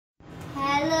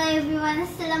Everyone,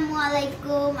 আসসালামু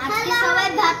আলাইকুম। আজকে সবাই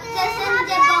ভাবতেছেন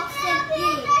যে বক্সে কি,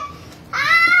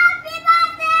 হ্যাপি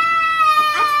বার্থডে।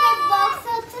 আজকে বক্স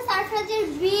হচ্ছে সারপ্রাইজের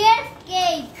বিয়ের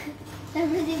কেক।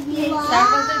 সারপ্রাইজের বিয়ের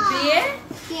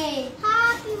কেক।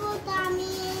 হ্যাপি বার্থডে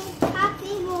আমি,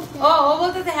 হ্যাপি বার্থডে। ও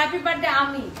বলতেছে হ্যাপি বার্থডে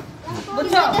আমি,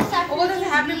 বুঝছো? ও বলতেছে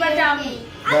হ্যাপি বার্থডে আমি।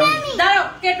 দাঁড়াও,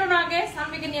 কেটো না, আগে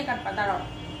সানভিকে নিয়ে কাটবা। দাঁড়াও,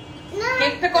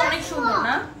 কেকটা অনেক সুন্দর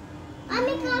না?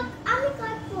 আমি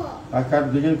কাটবো।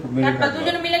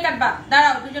 দুজনে মিলে কাটবা।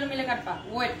 দাঁড়াও, দুজনে মিলে কাটবা।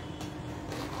 ওয়েট,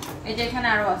 এই যে এখানে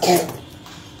আরো আছে,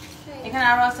 এখানে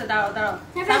আরো আছে। দাঁড়াও,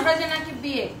 সারপ্রাইজে নাকি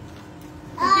বিয়ে?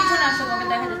 পিছনে আসো, তোমাকে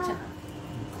দেখা যাচ্ছে না।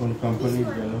 কোন কোম্পানি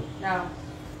জানো?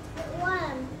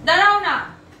 দাঁড়াও না,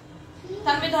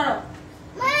 সানভি ধরো।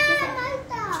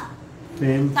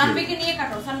 সানভিকে নিয়ে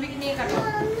কাটো,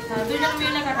 দুজন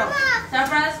মিলে কাটো।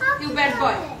 সারপ্রাইজ ইউ ব্যাড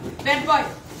বয়,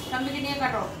 সানভিকে নিয়ে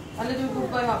কাটো, তাহলে তুমি গুড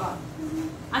বয় হবা।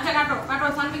 আচ্ছা কাটো,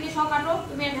 সানভিকে সব কাটো।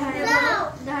 তুমি এখানে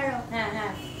ধরো।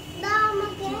 হ্যাঁ দাও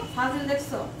আমাকে। ফাজিল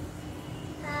দেখছো?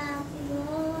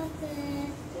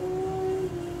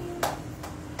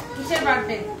 কিসের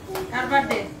বার্থডে? কার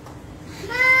বার্থডে?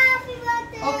 Happy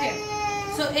birthday. ওকে,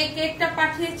 সো এই কেকটা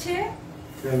পাঠিয়েছে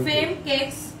ফেম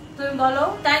কেকস। তুমি বলো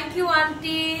থ্যাংক ইউ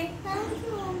আন্টি।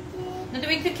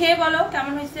 তুমি একটু খেয়ে বলো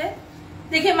কেমন হয়েছে।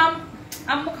 দেখে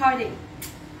আম্মু খাওয়াই দেই।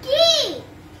 কি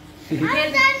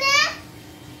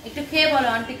একটু খেয়ে বলো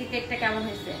আন্টিকে কেকটা কেমন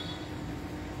হয়েছে।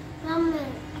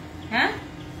 হ্যাঁ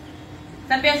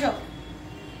সানভি আসো,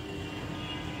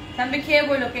 সানভি খেয়ে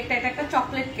বলো কেকটা। এটা একটা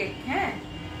চকলেট কেক। হ্যাঁ,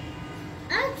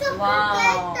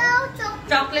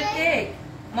 চকলেট কেক।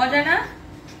 মজা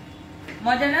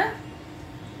না?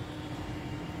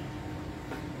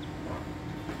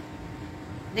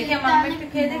 দেখে মাম্মা একটু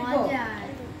খেয়ে দেখবো।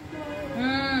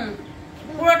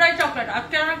 পুরোটাই চকলেট।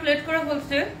 আজকে আমরা প্লেট করে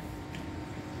বলছে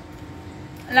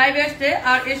লাইভে আসতে,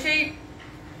 আর এসেই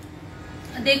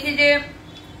দেখি যে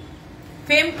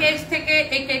ফেম কেকস থেকে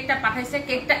এই কেকটা পাঠাইছে।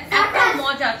 কেকটা এত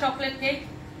মজা, চকলেট কেক।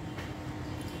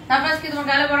 তারপর আজকে তোমার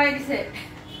গালে বড়াই দিছে,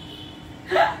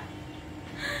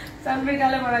 সানভির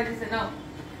গালে বড়াই দিছে। নাও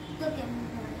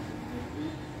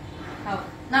খাও,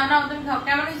 নাও তুমি খাও।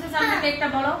 কেমন হয়েছে সানভি কেকটা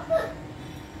বলো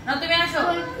না? তুমি আসো,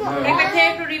 একটা খেয়ে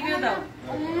একটু রিভিউ দাও।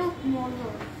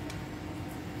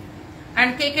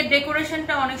 এন্ড কেকের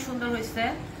ডেকোরেশনটা অনেক সুন্দর হয়েছে।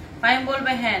 আমি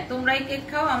বলবে হ্যাঁ তোমরাই কেক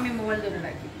খাও, আমি মোবাইল ধরে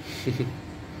রাখি।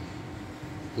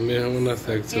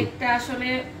 কেকটা আসলে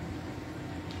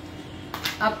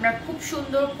আপনার খুব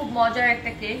সুন্দর, খুব মজার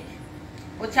একটা কেক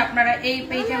হচ্ছে। আপনারা এই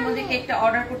পেজের মধ্যে কেকটা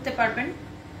অর্ডার করতে পারবেন,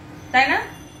 তাই না?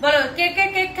 বলো কে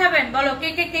কেক খাবেন, বলো কে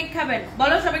কেক খাবেন,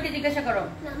 বলো সবাইকে জিজ্ঞাসা করো।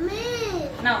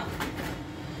 নাও,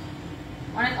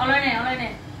 অনেক অনলাইনে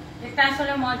এটা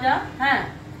আসলে মজা। হ্যাঁ,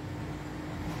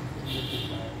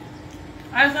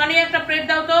 আর সানি একটা প্লেট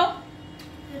দাও তো।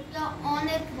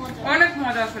 অনেক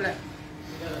মজা আসলে,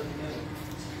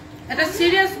 এটা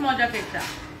সিরিয়াস মজা কেকটা।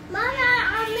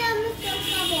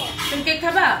 তুমি কেক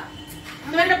খাবা?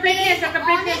 তুমি একটা প্লেট নিয়ে এসো, একটা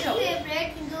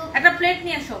প্লেট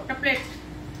নিয়ে এসো।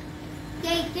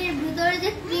 কেকের ভিতরে যে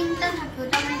ক্রিমটা থাকে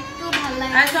ওটা আমার একটু ভালো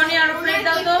লাগে। আর সোনি আরো প্লেট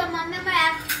দাও তো। মাম্মা আমার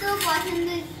এত পছন্দ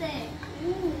হয়েছে।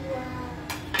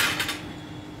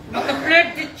 ওকে প্লেট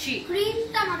দিচ্ছি।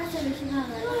 ক্রিমটা আমার কাছে বেশি ভালো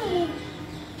লাগে।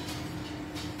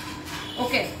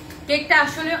 ওকে, কেকটা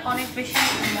আসলে অনেক বেশি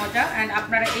মজা এন্ড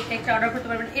আপনারা এই কেকটা অর্ডার করতে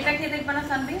পারবেন। এটা খেয়ে দেখবা না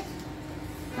সানভি?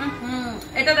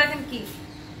 এটা দেখেন কি,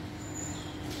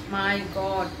 মাই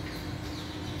গড,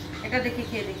 এটা দেখি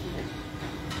খেয়ে দেখি।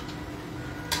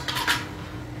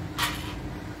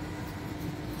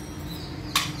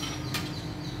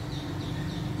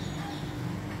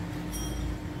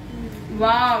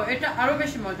 ওয়াও, এটা আরো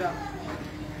বেশি মজা।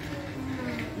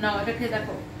 নাও এটা খেয়ে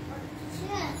দেখো,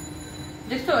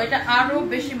 দেখছো এটা আরো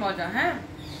বেশি মজা। হ্যাঁ,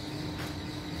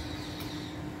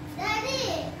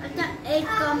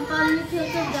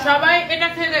 সবাই এটা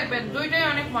খেয়ে দেখবেন, দুইটাই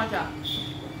অনেক মজা।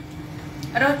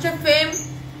 এটা হচ্ছে ফেম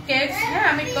কেকস। হ্যাঁ,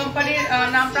 আমি কোম্পানির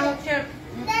নামটা হচ্ছে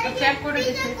চেক করে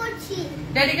দিচ্ছি।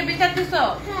 ড্যাডিকে বিচার দিছো?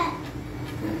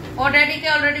 ও ড্যাডিকে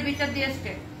অলরেডি বিচার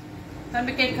দিয়েছে।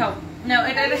 তুমি কেক খাও। নাও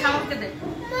এটা সামরকে দে।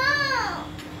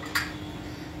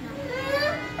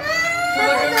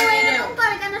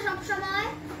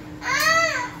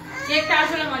 কেকটা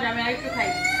আসলে মজা, আমি আরেকটু খাই।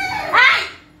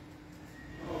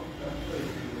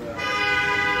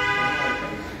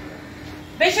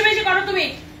 বেশি বেশি করো তুমি।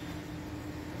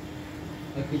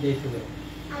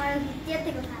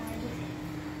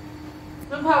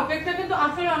 ভাও কেকটা কিন্তু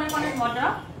আসলে অনেক মজা।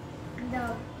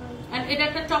 এটা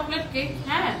একটা চকলেট কেক।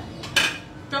 হ্যাঁ,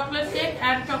 চকলেট কেক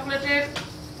আর চকলেটের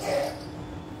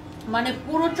মানে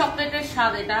পুরো চকলেটের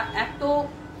স্বাদ। এটা এত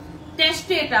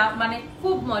টেস্টে এটা মানে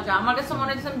খুব মজা। আমার কাছে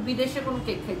মনে হচ্ছে আমি বিদেশে কোনো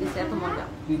কেক খাইতেছি, এত মজা,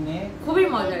 খুবই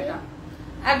মজা এটা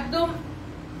একদম।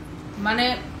 মানে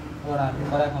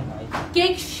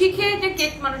কেক শিখে যে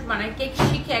কেক মানুষ বানায়, কেক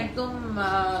শিখে একদম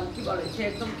কি বলে যে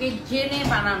একদম কেক জেনে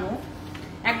বানানো,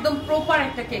 একদম প্রপার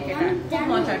একটা কেক, এটা খুব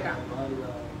মজা। এটা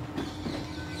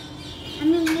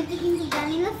আমি এমনিতে কিন্তু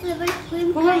ভ্যানিলা ফ্লেভার ক্রিম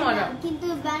খুব মজা, কিন্তু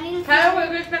ভ্যানিলা খাওয়া হয়ে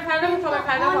গেছে, খাওয়া সবাই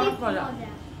খাওয়া অনেক মজা।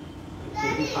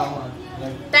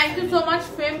 Thank you so much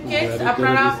fame cakes,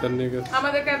 আপনারা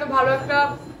আমাদেরকে এত ভালো একটা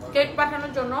কেক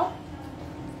পাঠানোর জন্য।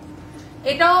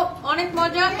 এটাও অনেক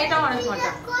মজা, এটাও অনেক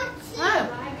মজা। হ্যাঁ,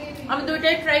 আমি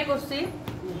দুইটাই ট্রাই করছি।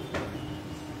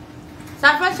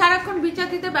 সারফরাজ সারাক্ষণ বিচার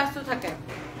দিতে ব্যস্ত থাকে,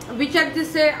 বিচার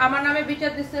দিছে, আমার নামে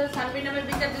বিচার দিছে, সানভি নামে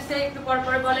বিচার দিছে, একটু পর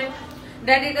পরে বলে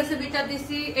ড্যাডির কাছে বিচার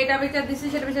দিছি, এটা বিচার দিছি,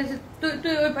 সেটা বিচার দিছি।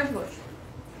 তুই ওই পাশে বস,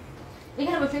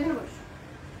 এখানে বস, এখানে বস,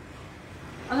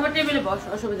 অথবা টেবিলে বস,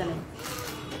 অসুবিধা নেই।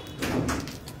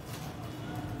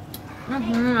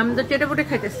 আমি তো চেটে পুটে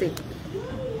খাইতেছি।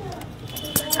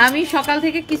 আমি সকাল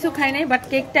থেকে কিছু খাই নাই, বাট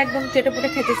কেকটা একদম চেটে পুটে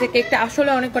খাইতেছি। কেকটা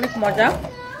আসলে অনেক অনেক মজা।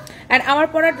 আর আমার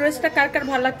পরা ড্রেসটা কার কার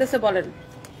ভালো লাগতেছে বলেন।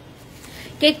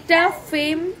 কেকটা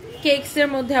ফেম কেকস এর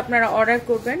মধ্যে আপনারা অর্ডার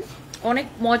করবেন, অনেক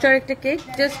মজার একটা কেক,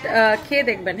 জাস্ট খেয়ে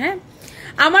দেখবেন। হ্যাঁ,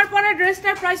 আমার পরা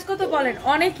ড্রেসটার প্রাইস কত বলেন?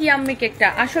 অনেক ইয়াম্মি কেকটা,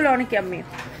 আসলে অনেক ইয়াম্মি।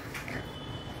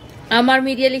 আমার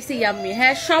মিডিয়া লিখছে ইয়াম্মি।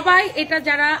 হ্যাঁ, সবাই এটা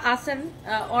যারা আসেন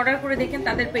অর্ডার করে দেখেন,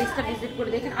 তাদের পেজটা ভিজিট করে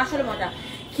দেখেন, আসলে মজা।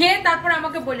 খেয়ে তারপর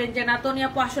আমাকে বললেন যে না তনি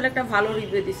আপু আসলে একটা ভালো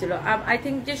রিভিউ দিছিল। আই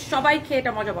থিঙ্ক যে সবাই খেয়ে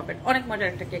এটা মজা পাবেন, অনেক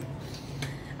মজার একটা কেক।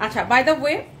 আচ্ছা, বাই দ্য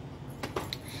ওয়ে,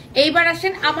 এইবার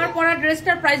আসেন আমার পরা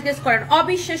ড্রেসটার প্রাইস গেস করেন।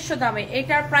 অবিশ্বাস্য দামে,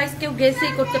 এটার প্রাইস কেউ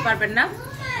গেসই করতে পারবেন না।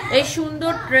 এই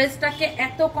সুন্দর ড্রেসটাকে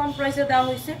এত কম প্রাইসে দেওয়া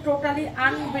হয়েছে, টোটালি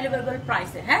আনবিলিভেবল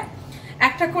প্রাইসে। হ্যাঁ,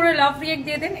 একটা করে লাভ রিয়েক্ট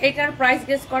দিয়ে দেন, এটার প্রাইস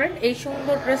গেস করেন। এই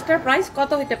সুন্দর ড্রেসটার প্রাইস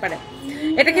কত হতে পারে?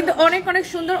 এটা কিন্তু অনেক অনেক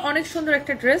সুন্দর, অনেক সুন্দর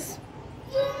একটা ড্রেস।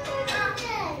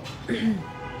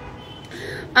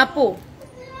 আপু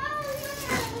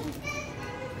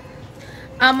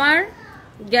আমার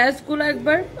গ্যাসগুলো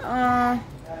একবার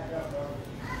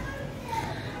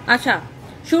আচ্ছা,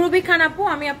 সুরভি খান আপু,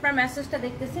 আমি আপনার মেসেজটা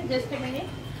দেখতেছি, জাস্ট এ মিনিট।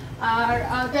 আর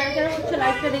যারা যারা হচ্ছে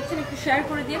লাইভটা দেখছেন একটু শেয়ার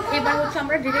করে দিন। এবার হচ্ছে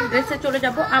আমরা ডিরেক্ট ড্রেসে চলে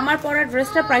যাব। আমার পরা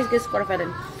ড্রেসটার প্রাইস গেস করে ফেলেন।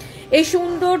 এই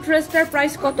সুন্দর ড্রেসটার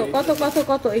প্রাইস কত কত কত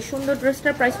কত? এই সুন্দর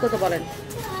ড্রেসটার প্রাইস কত বলেন?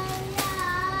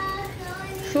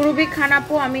 সুরভি খান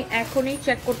আপু, আমি এখনই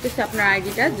চেক করতেছি আপনার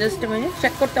আইডিটা, জাস্ট মিনিট।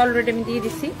 চেক করতে অলরেডি আমি দিয়ে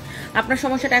দিছি, আপনার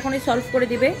সমস্যাটা এখনই সলভ করে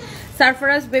দিবে।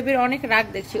 সারফরাজ বেবির অনেক রাগ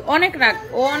দেখছি, অনেক রাগ,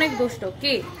 ও অনেক দুষ্ট।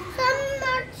 কি?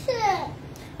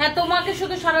 হ্যাঁ, তোমাকে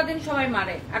শুধু সারাদিন সবাই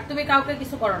মারে আর তুমি কাউকে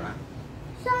কিছু করো না।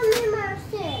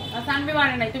 সানভি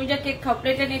মারে নাই, তুমি যা কেক খাও,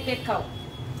 প্লেটে নিয়ে কেক খাও।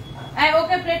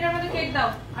 ওকে প্লেটের মধ্যে কেক দাও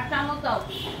আর চামচ দাও।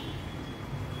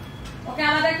 ওকে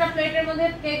আমাদের একটা প্লেটের মধ্যে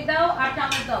কেক দাও আর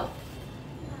চামচ দাও।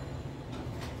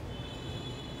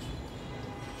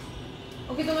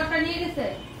 ওকে তোমারটা নিয়ে গেছে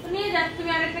তো নিয়ে যাক, তুমি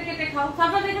আরেকটা কেটে খাও।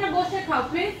 সাফাত এখানে বসে খাও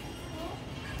প্লিজ,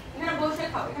 এখানে বসে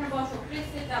খাও, এখানে বসো please,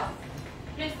 sit down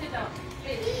please, sit down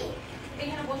please,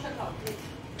 এখানে বসে খাও প্লিজ।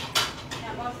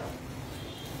 হ্যাঁ বসো।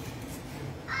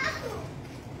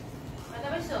 ব্যথা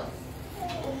পাইছো?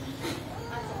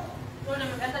 আচ্ছা চলে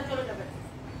যাবে, ব্যথা চলে যাবে।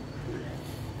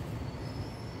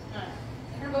 হ্যাঁ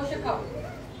এখানে বসে খাও।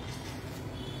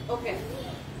 ওকে,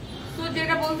 তো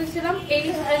যেটা বলতেছিলাম, এই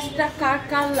ড্রেসটা কার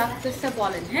কার লাগতেছে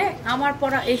বলেন। হ্যাঁ, আমার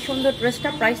পরা এই সুন্দর ড্রেসটা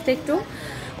প্রাইসটা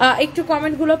একটু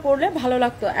কমেন্টগুলো পড়লে ভালো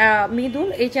লাগতো। মৃদুল,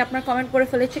 এই যে আপনার কমেন্ট করে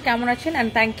ফেলেছে, কেমন আছেন?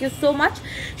 And thank you so much.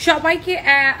 সবাইকে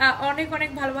অনেক অনেক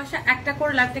ভালোবাসা। একটা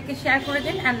করে লাইভটাকে শেয়ার করে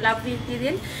দিন অ্যান্ড লাভ দিয়ে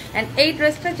দিন। অ্যান্ড এই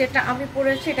ড্রেসটা যেটা আমি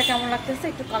পরেছি এটা কেমন লাগতেছে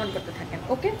একটু কমেন্ট করতে থাকেন।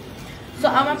 ওকে, সো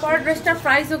আমার পরা ড্রেসটার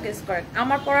প্রাইসও গেস করেন।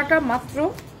 আমার পরাটা মাত্র,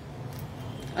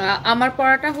 আমার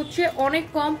পরাটা হচ্ছে অনেক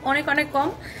কম, অনেক অনেক কম।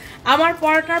 আমার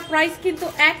পরাটার প্রাইস কিন্তু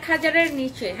 1000-এর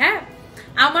নিচে। হ্যাঁ,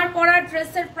 আমার পরা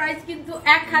ড্রেসের প্রাইস কিন্তু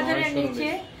 1000-এর নিচে।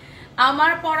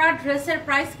 আমার পরা ড্রেসের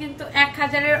প্রাইস কিন্তু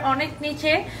 1000-এর অনেক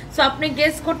নিচে। সো আপনি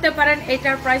গেস করতে পারেন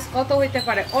এটার প্রাইস কত হইতে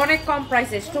পারে। অনেক কম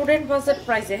প্রাইসে, স্টুডেন্ট বাজেট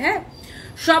প্রাইসে। হ্যাঁ,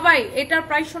 সবাই এটার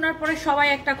প্রাইস শোনার পরে সবাই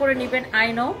একটা করে নেবেন, আই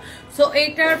নো। সো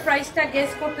এইটার প্রাইসটা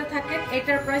গেস করতে থাকেন।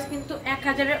 এটার প্রাইস কিন্তু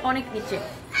 1000-এর অনেক নিচে।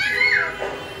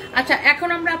 আচ্ছা, এখন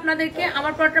আমরা আপনাদেরকে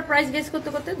আমার পরাটার প্রাইস গেস করতে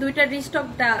করতে দুইটা রিস্টক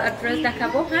ড্রেস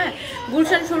দেখাবো। হ্যাঁ,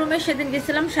 গুলশান শোরুমে সেদিন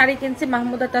গেছিলাম, শাড়ি কিনছি।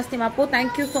 মাহমুদা তাসনিম আপু,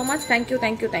 thank you so much, thank you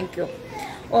thank you thank you.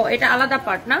 ও এটা আলাদা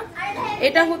পার্ট না,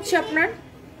 এটা হচ্ছে আপনার,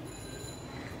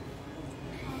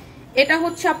 এটা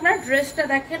হচ্ছে আপনার ড্রেসটা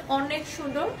দেখেন অনেক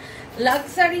সুন্দর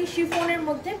লাক্সারি শিফনের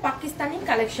মধ্যে পাকিস্তানি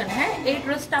কালেকশন। হ্যাঁ, এই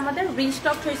ড্রেসটা আমাদের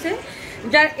রিস্টক হয়েছে,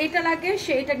 যার এটা লাগে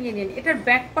সে এটা নিয়ে নিন। এটার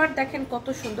ব্যাক পার্ট দেখেন কত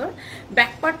সুন্দর,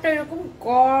 ব্যাক পার্টটা এরকম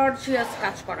গর্জিয়াস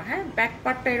কাজ করা। হ্যাঁ, ব্যাক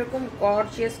পার্টটা এরকম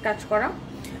গর্জিয়াস কাজ করা,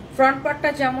 ফ্রন্ট পার্টটা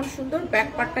যেমন সুন্দর ব্যাক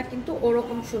পার্টটা কিন্তু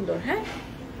ওরকম সুন্দর। হ্যাঁ,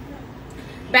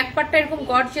 ব্যাক পার্টটা এরকম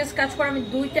গর্জিয়াস কাজ করা। আমি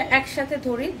দুইটা একসাথে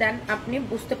ধরি, দেন আপনি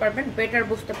বুঝতে পারবেন, বেটার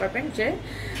বুঝতে পারবেন যে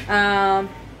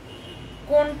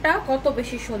কোনটা কত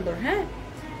বেশি সুন্দর। হ্যাঁ,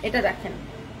 এটা দেখেন,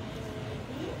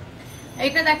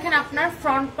 এটা দেখেন আপনার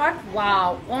ফ্রন্ট পার্ট, ওয়াও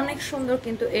অনেক সুন্দর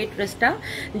কিন্তু এই ড্রেসটা,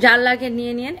 যার লাগে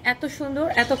নিয়ে নিন। এত সুন্দর,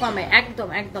 এত কমে, একদম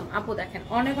একদম আপু দেখেন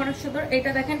অনেক অনেক সুন্দর।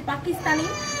 এটা দেখেন পাকিস্তানি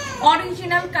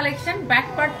অরিজিনাল কালেকশন, ব্যাক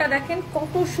পার্টটা দেখেন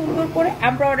কত সুন্দর করে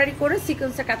এমব্রয়ডারি করে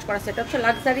সিকোয়েন্সে কাজ করা আছে। এটা হচ্ছে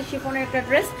লাক্সারি শিফনের একটা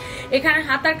ড্রেস, এখানে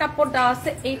হাতার কাপড় দেওয়া আছে।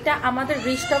 এইটা আমাদের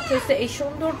রিস্টক হয়েছে এই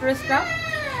সুন্দর ড্রেসটা,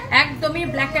 একদমই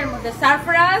ব্ল্যাকের মধ্যে।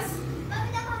 সারফরাজ,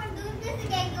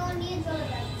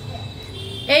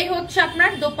 এই হচ্ছে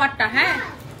আপনার দোপাট্টা। হ্যাঁ,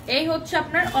 এই হচ্ছে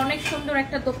আপনার অনেক সুন্দর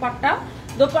একটা দোপাট্টা।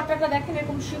 দোপাট্টাটা দেখেন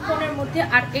এরকম শিফনের মধ্যে,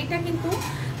 আর এইটা কিন্তু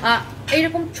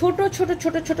এইরকম ছোট ছোট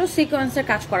ছোট ছোট সিকোয়েন্সের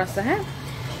কাজ করা আছে। হ্যাঁ,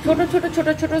 ছোট ছোট ছোট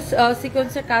ছোট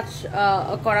সিকোয়েন্সের কাজ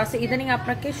করা আছে। ইদানিং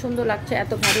আপনাকে সুন্দর লাগছে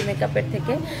এত ভারী মেকআপের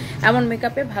থেকে, এমন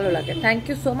মেকআপে ভালো লাগে। Thank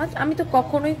you so much. আমি তো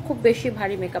কখনোই খুব বেশি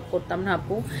ভারী মেকআপ করতাম না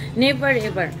আপু, নেভার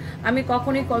এভার। আমি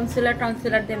কখনোই কনসিলার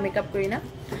টনসিলার দিয়ে মেকআপ করি না।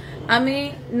 আমি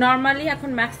নর্মালি এখন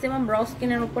ম্যাক্সিমাম র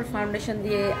স্কিনের উপর ফাউন্ডেশন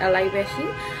দিয়ে লাইভে আসি,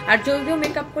 আর যদিও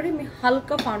মেকআপ করি আমি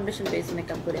হালকা ফাউন্ডেশন বেস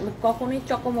মেকআপ করি। আমি কখনোই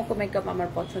চকমকো মেকআপ আমার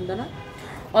পছন্দ না,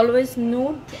 অলওয়েজ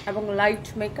নুড এবং লাইট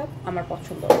মেকআপ আমার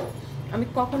পছন্দ। আমি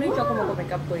কখনোই চকমকো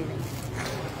মেকআপ করি নাই।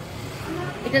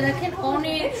 এটা দেখেন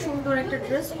অনেক সুন্দর একটা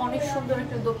ড্রেস, অনেক সুন্দর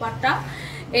একটা দোপাট্টা।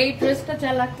 এই ড্রেসটা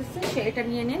যা লাগতেছে সে এটা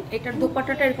নিয়ে নিন। এটার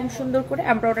দোপাট্টাটা এরকম সুন্দর করে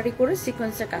এমব্রয়ডারি করে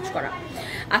সিকোয়েন্সে কাজ করা।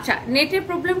 আচ্ছা, নেটে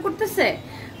প্রবলেম করতেছে?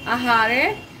 আহারে,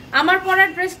 আমার পরার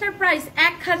ড্রেসটার প্রাইস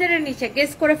 1000-এর নিচে।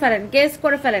 গেস করে ফেলেন, গেস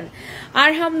করে ফেলেন। আর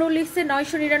হামনু লিখছে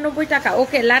 999 টাকা।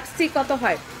 ওকে, লেটস সি কত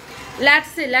হয়।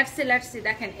 Let's see.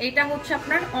 দেখেন এইটা হচ্ছে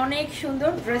আপনার অনেক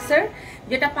সুন্দর ড্রেসের,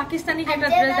 যেটা পাকিস্তানি যেটা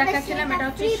ড্রেস দেখাচ্ছিলাম, এটা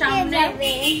হচ্ছে সামনে,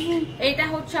 এইটা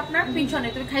হচ্ছে আপনার পিছনে।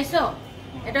 তুমি খাইছো?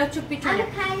 এটা হচ্ছে পিছনে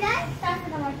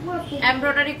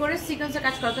এমব্রয়ডারি করে সিকোয়েন্সে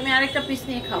কাজ করা। তুমি আরেকটা পিস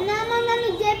নিয়ে খাও,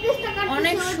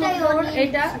 অনেক সুন্দর।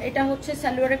 এটা হচ্ছে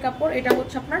সালোয়ারের কাপড়, এটা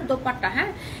হচ্ছে আপনার দোপাট্টা। হ্যাঁ,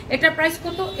 এটার প্রাইস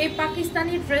কত? এই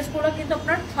পাকিস্তানি ড্রেসগুলো কিন্তু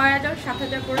আপনার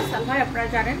 6000-7000 করে সেল হয়, আপনারা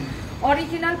জানেন।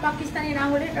 অরিজিনাল পাকিস্তানি না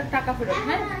হলে এটা টাকা ফেরত।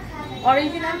 হ্যাঁ,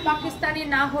 অরিজিনাল পাকিস্তানি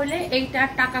না হলে এইটা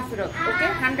টাকা ফেরত। ওকে,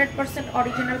 100%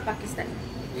 অরিজিনাল পাকিস্তানি।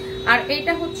 আর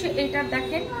এইটা হচ্ছে, এইটার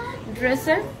দেখেন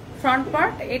ড্রেসের ফ্রন্ট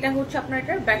পার্ট, এটা হচ্ছে আপনার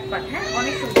এটার ব্যাক পার্ট। হ্যাঁ,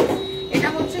 অনেক সুন্দর। এটা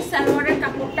হচ্ছে সালোয়ারের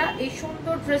কাপড়টা। এই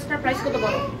সুন্দর ড্রেসটার প্রাইস কত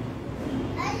বলো?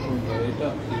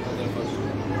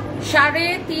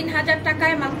 3500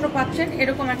 টাকায় মাত্র পাচ্ছেন।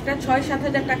 এরকম একটা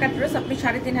 6-7 টাকার ড্রেস আপনি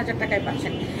 3500 টাকায়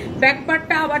পাচ্ছেন। ব্যাক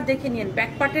পার্টটা আবার দেখে নিন,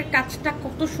 ব্যাক পার্টের কাজটা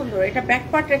কত সুন্দর। এটা ব্যাক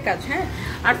পার্টের কাজ। হ্যাঁ,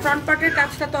 আর ফ্রন্ট পার্টের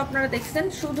কাজটা তো আপনারা দেখছেন।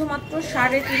 শুধুমাত্র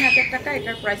 3500 টাকা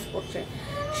এটার প্রাইস পড়ছে।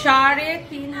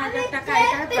 3500 টাকা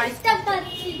এটার প্রাইস।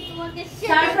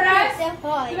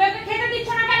 খেতে দিচ্ছ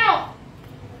না কেন?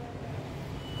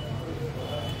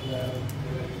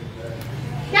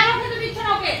 কেন খেতে দিচ্ছ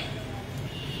না ওকে?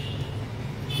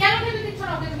 কেন খেতে দিচ্ছ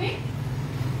না ওকে তুমি?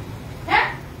 হ্যাঁ,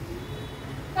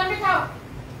 তুমি খাও।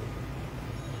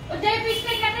 ও যে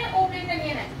পিসটা কাটে ও প্লেটটা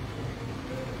নিয়ে নেয়।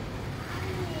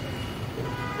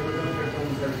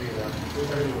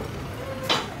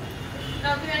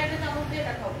 নাও, তুমি আরেকটা চামচ দিয়ে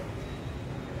রাখাও।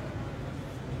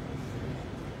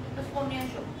 স্পুন নিয়ে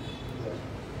এসো।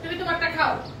 তুমি তোমারটা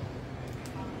খাও।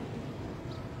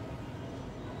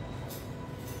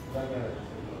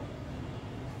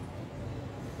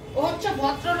 ও হচ্ছে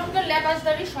ভদ্রলোকের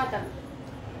লেবাসদারি শয়তান।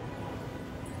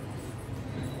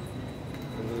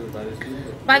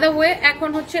 বাই দ্য ওয়ে, এখন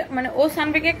হচ্ছে মানে ও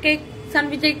সানভিকে কেক,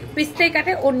 সানভি যে পিসটাই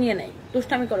কাটে ও নিয়ে নেয়,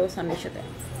 দুষ্টামি করে ও সানভির সাথে।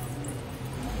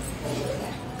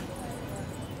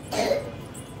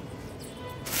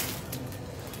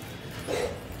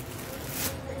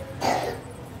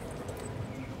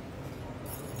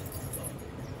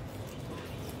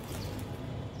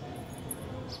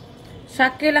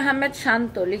 শাকিল আহমেদ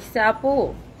শান্ত লিখছে, আপু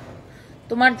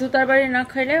তোমার জুতার বাড়ি না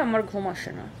খাইলে আমার ঘুম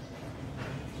আসে না।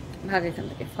 ভাগ এখান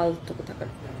থেকে, ফালতু কোথাকার।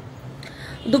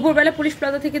 দুপুরবেলা পুলিশ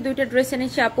প্লাজা থেকে 2টা ড্রেস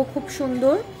এনেছি আপু, খুব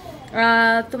সুন্দর,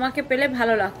 তোমাকে পেলে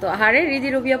ভালো লাগতো। আরে রিদি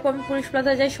রবি আপু, আমি পুলিশ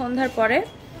প্লাজা যাই সন্ধ্যার পরে।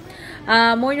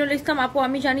 মইনুল ইসলাম আপু,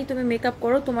 আমি জানি তুমি মেকআপ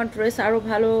করো, তোমার ড্রেস আরো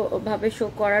ভালোভাবে শো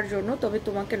করার জন্য, তবে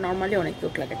তোমাকে নর্মালি অনেক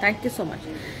কিউট লাগে। Thank you so much.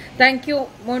 Thank you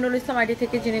Moinul Islam ID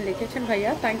থেকে যিনি লিখেছেন,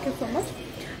 ভাইয়া থ্যাংক ইউ সো মাচ।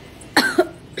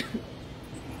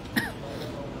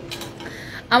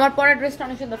 আমার পরা ড্রেসটা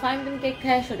অনেক সুন্দর। ফাইন, তুমি কেক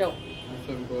খেয়ে এসে যাও।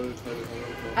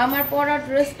 আমার পরা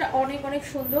ড্রেসটা অনেক অনেক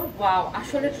সুন্দর। ওয়াও,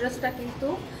 আসলে ড্রেসটা কিন্তু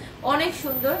অনেক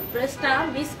সুন্দর। ড্রেসটা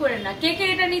মিস করেন না। কে কে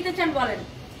এটা নিতে চান বলেন?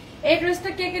 এই ড্রেসটা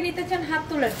কে কে নিতে চান হাত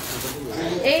তুলেন।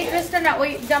 এই ড্রেসটা না, ওই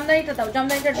জামদানিটা দাও।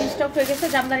 জামদানিটা ডিস্টার্ব হয়ে গেছে,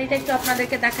 জামদানিটা একটু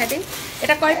আপনাদেরকে দেখাই দিই।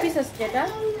 এটা কয় পিস আসছে? এটা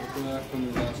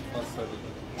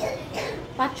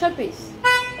 5-6 পিস।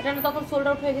 এটা না তখন সোল্ড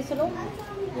আউট হয়ে গেছিল।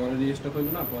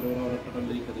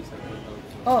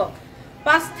 ও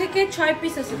 5 থেকে 6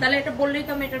 পিস আছে, তাহলে এটা বললেই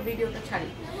তো আমি এটার ভিডিওটা ছাড়ি।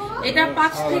 এটা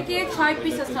 5 থেকে 6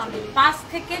 পিস আছে, অনলি 5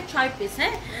 থেকে 6 পিস।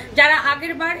 হ্যাঁ, যারা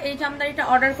আগের বার এই জামদানিটা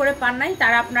অর্ডার করে পান নাই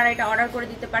তারা আপনারা এটা অর্ডার করে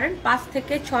দিতে পারেন। 5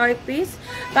 থেকে 6 পিস,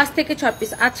 5 থেকে 6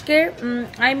 পিস। আজকের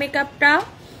আই মেকআপটা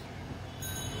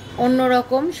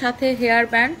অন্যরকম, সাথে হেয়ার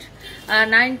ব্যান্ড,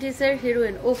 90s এর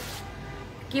হিরোইন। উফ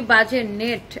কি বাজে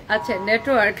নেট, আচ্ছা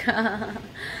network.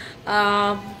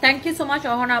 Thank you so much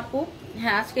Ahana আপু।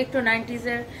 হ্যাঁ, আজকে একটু 90s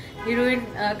এর হিরোইন,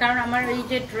 কারণ আমার এই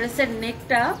যে ড্রেসের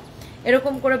নেকটা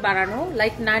এরকম করে বানানো,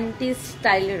 লাইক 90s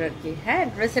স্টাইলের আর কি। হ্যাঁ,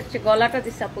 ড্রেসের যে গলাটা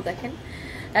দিচ্ছে আপু দেখেন,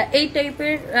 এই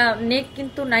টাইপের নেক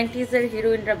কিন্তু 90s এর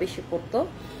হিরোইনরা বেশি পরতো।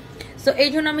 সো এই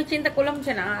জন্য আমি চিন্তা করলাম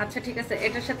যে না, আচ্ছা ঠিক আছে,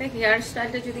 এটার সাথে হেয়ার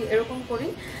স্টাইলটা যদি এরকম করি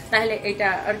তাহলে এটা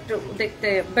একটু দেখতে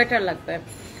বেটার লাগবে।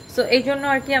 সো এই জন্য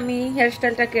আর কি আমি হেয়ার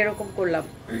স্টাইলটাকে এরকম করলাম।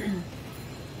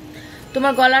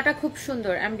 তোমার গলাটা খুব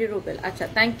সুন্দর এমডি রুবেল। আচ্ছা,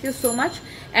 thank you so much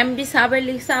MD Saber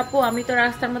Lisa আপু। আমি তো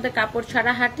রাস্তার মধ্যে কাপড়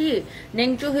ছাড়া হাঁটি,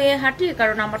 নেংটু হয়ে হাঁটি,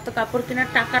 কারণ আমার তো কাপড় কেনার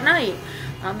টাকা নাই।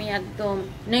 আমি একদম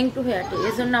নেংটু হয়ে হাঁটি,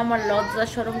 এজন্য আমার লজ্জা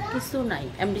শরম কিছু নাই।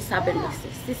 এমডি সাবের লিসা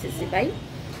সি ভাই।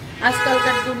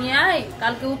 আজকালকার দুনিয়ায়,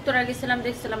 কালকে উত্তরা গেছিলাম,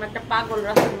 দেখছিলাম একটা পাগল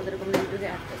রাস্তার মধ্যে এরকম নেংটু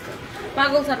হয়ে হাঁটতেছে।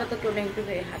 পাগল ছাড়া তো কেউ নেংটু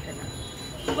হয়ে হাঁটে না।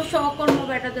 অবশ্য অকর্ম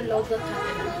বেটাদের লজ্জা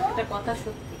থাকে না, এটা কথা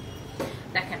সত্যি।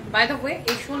 দেখেন, বাই দ্য ওয়ে,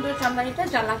 এই সুন্দর জামদানিটা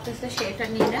যা লাগতেছে সেটা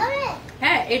নিয়ে নেন।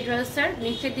 হ্যাঁ, এই ড্রেসের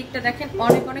নিচের দিকটা দেখেন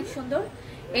অনেক অনেক সুন্দর।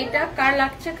 এটা কার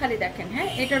লাগছে খালি দেখেন। হ্যাঁ,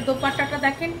 এটার দোপাট্টাটা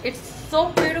দেখেন, ইটস সো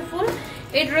বিউটিফুল।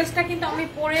 এই ড্রেসটা কিন্তু আমি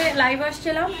পরে লাইভ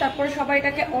আসছিলাম, তারপরে সবাই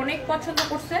এটাকে অনেক পছন্দ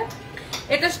করছে।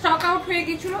 এটা স্টক আউট হয়ে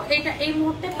গেছিল। এটা এই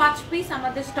মুহূর্তে 5 পিস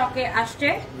আমাদের স্টকে আসছে,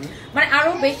 মানে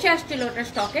আরো বেশি আসছিল ওটা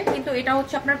স্টকে, কিন্তু এটা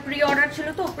হচ্ছে আপনার প্রি অর্ডার ছিল,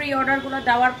 তো প্রি অর্ডার গুলো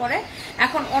দেওয়ার পরে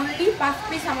এখন অনলি 5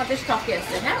 পিস আমাদের স্টকে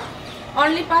আছে। হ্যাঁ,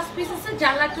 অনলি 5 পিস আছে।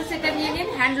 যা লাগছে সেটা নিয়ে নিন।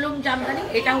 হ্যান্ডলুম জামদানি,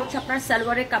 এটা হচ্ছে আপনার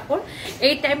সালোয়ারের কাপড়।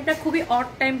 এই টাইমটা খুবই অড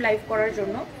টাইম লাইভ করার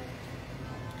জন্য,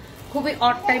 খুবই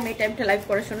অড টাইম এই টাইমটা লাইভ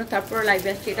করার জন্য, তারপরে লাইভে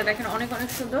আসছে। এটা দেখেন অনেক অনেক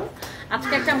সুন্দর।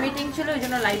 আজকে একটা মিটিং ছিল, ওই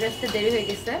জন্য লাইভে আসতে দেরি হয়ে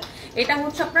গেছে। এটা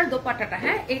হচ্ছে আপনার দোপাট্টাটা।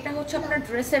 হ্যাঁ, এটা হচ্ছে আপনার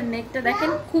ড্রেসের নেকটা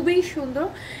দেখেন খুবই সুন্দর,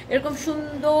 এরকম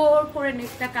সুন্দর করে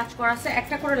নেকটা কাজ করা আছে।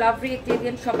 একটা করে লাভ রিয়েক্ট দিয়ে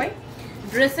দিন সবাই।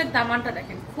 ড্রেসের দামানটা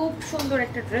দেখেন, খুব সুন্দর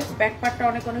একটা ড্রেস। ব্যাক পার্টটা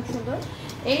অনেক অনেক সুন্দর।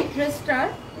 এই ড্রেসটার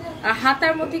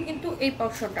হাতার মধ্যে কিন্তু এই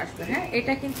পোরশনটা আসবে। হ্যাঁ,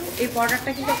 এটা কিন্তু এই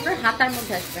বর্ডারটা কিন্তু আপনার হাতার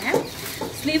মধ্যে আসবে। হ্যাঁ,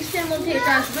 স্লিভসের মধ্যে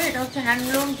এটা আসবে। এটা হচ্ছে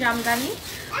হ্যান্ডলুম জামদানি,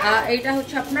 এইটা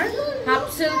হচ্ছে আপনার হাফ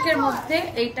সিল্কের মধ্যে।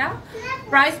 এইটা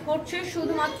প্রাইস পড়ছে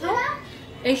শুধুমাত্র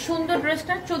এই সুন্দর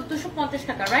ড্রেসটা 1450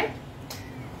 টাকা, রাইট?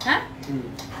 হ্যাঁ,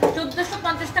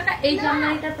 1450 টাকা। এই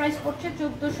জামদানিটার প্রাইস পড়ছে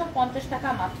 1450 টাকা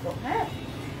মাত্র। হ্যাঁ,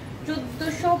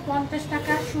 1450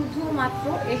 টাকা শুধুমাত্র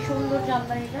এই সুন্দর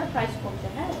জামদানিটার প্রাইস পড়ছে।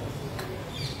 হ্যাঁ,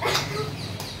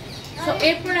 সো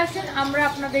এরপর আসেন আমরা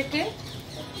আপনাদেরকে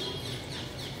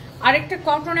আরেকটা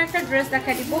কটন একটা ড্রেস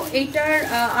দেখা দিব। এইটার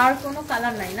আর কোনো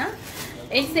কালার নাই না,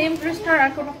 এই সেম ড্রেসটার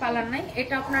আর কোনো কালার নাই।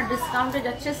 এটা আপনার ডিসকাউন্টে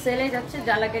যাচ্ছে, সেলে যাচ্ছে,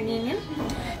 যা লাগে নিয়ে নিন।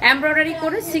 এমব্রয়ডারি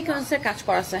করে সিকোয়েন্সের কাজ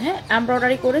করা আছে। হ্যাঁ,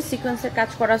 এমব্রয়ডারি করে সিকোয়েন্সের কাজ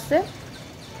করা আছে।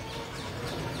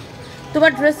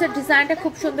 তোমার ড্রেসের ডিজাইনটা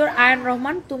খুব সুন্দর আয়ন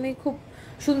রহমান, তুমি খুব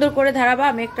সুন্দর করে দাঁড়াবা,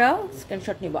 আমি একটা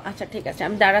স্ক্রিনশট নিব। আচ্ছা ঠিক আছে,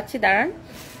 আমি দাঁড়াচ্ছি, দাঁড়ান।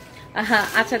 হ্যাঁ,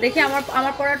 আচ্ছা দেখি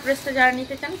আমার পরার ড্রেসটা যারা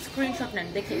নিতে চান স্ক্রিনশট নেন।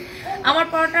 দেখি আমার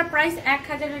পরাটার প্রাইস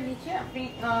 1000-এর নিচে। আপনি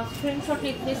স্ক্রিনশট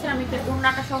নিতে নিয়েছেন। আমি তো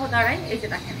ওড়নাটা সহ দাঁড়াই, এই যে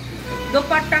দেখেন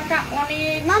দোপাট্টাটা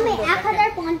অনেক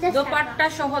সুন্দর, দোপাট্টা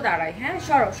সহ দাঁড়াই। হ্যাঁ,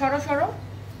 সরো সরো সরো,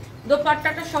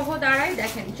 দোপাট্টাটা সহ দাঁড়াই।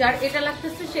 দেখেন যার এটা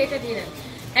লাগতেছে সেটা দিয়ে নেন।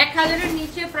 1000-এর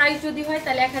নিচে প্রাইস যদি হয়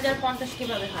তাহলে 1050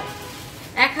 কিভাবে হয়?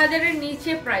 1000-এর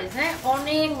নিচে প্রাইস। হ্যাঁ,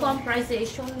 অনেক কম প্রাইসে এই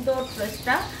সুন্দর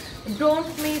ড্রেসটা। ডোন্ট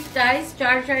মিস গাইস,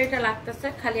 যার এটা লাগতেছে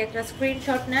খালি একটা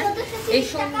স্ক্রিনশট নেন। এই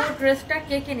সুন্দর ড্রেসটা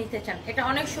কে কে নিতে চান? এটা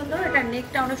অনেক সুন্দর, এটা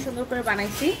নেকটা অনেক সুন্দর করে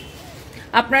বানাইছি।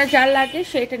 আপনারা যার লাগে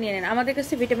সেটা নিয়ে নেন। আমাদের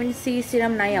কাছে ভিটামিন সি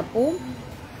সিরাম নাই আপু,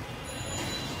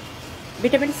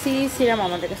 ভিটামিন সি সিরাম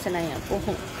আমাদের কাছে নাই আপু।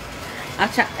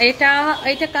 আচ্ছা,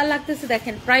 এটা কার লাগতেছে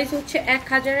দেখেন, প্রাইস হচ্ছে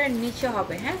 1000-এর নিচে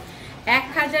হবে। হ্যাঁ,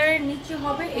 1000-এর নিচে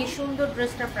হবে এই সুন্দর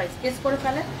ড্রেসটার প্রাইস। গেস করে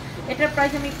ফেলেন। এটার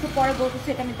প্রাইস আমি একটু পরে বলতেছি,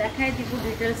 এটা আমি দেখাই দিব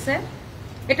ডিটেলসে।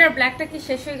 এটার ব্ল্যাকটা কি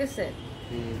শেষ হয়ে গেছে?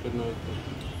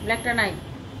 ব্ল্যাকটা নাই।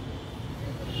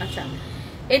 আচ্ছা,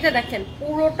 এটা দেখেন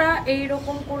পুরোটা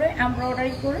এইরকম করে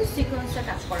এমব্রয়ডারি করে সিকোয়েন্সের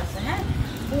কাজ করা আছে। হ্যাঁ,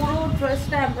 পুরো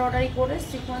ড্রেসটা এমব্রয়ডারি করে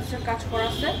সিকোয়েন্সের কাজ করা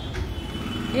আছে।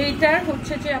 এইটার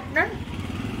হচ্ছে যে আপনার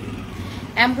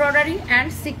এমব্রয়ডারি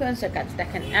অ্যান্ড সিকোয়েন্সের কাজ।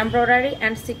 দেখেন এমব্রয়ডারি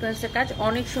অ্যান্ড সিকোয়েন্সের কাজ,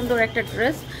 অনেক সুন্দর একটা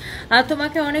ড্রেস।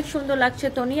 তোমাকে অনেক সুন্দর লাগছে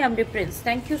Toni, MD Prince,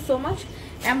 thank you so much.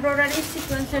 Embroidery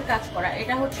সিকোয়েন্সের কাজ করা,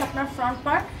 এটা হচ্ছে আপনার ফ্রন্ট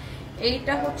পার্ট,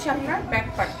 এইটা হচ্ছে আপনার ব্যাক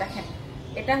পার্ট। দেখেন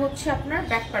এটা হচ্ছে আপনার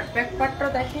ব্যাক পার্ট, ব্যাক পার্টটা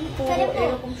দেখেন পুরো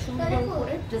এরকম সুন্দর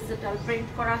করে ডিজিটাল প্রিন্ট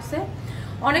করা আছে,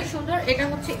 অনেক সুন্দর। এটা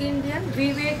হচ্ছে ইন্ডিয়ান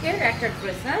বিবেকের একটা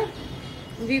ড্রেস। হ্যাঁ,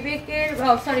 বিবেকের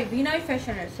বিনয়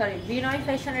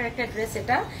ফ্যাশনের একটা ড্রেস।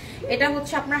 এটা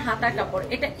হচ্ছে আপনার হাতার কাপড়,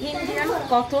 এটা ইন্ডিয়ান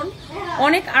কটন,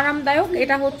 অনেক আরামদায়ক।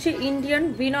 এটা হচ্ছে ইন্ডিয়ান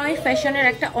বিনয় ফ্যাশনের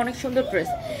একটা অনেক সুন্দর ড্রেস।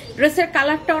 ড্রেসের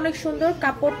কালারটা অনেক সুন্দর,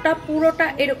 কাপড়টা পুরোটা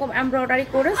এরকম এমব্রয়ডারি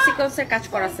করে সিকোয়েন্সের কাজ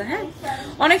করা আছে। হ্যাঁ,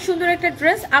 অনেক সুন্দর একটা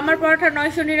ড্রেস। আমার পরাটা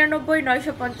 999,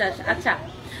 950। আচ্ছা,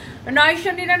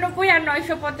 999 আর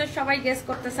 950 সবাই গেস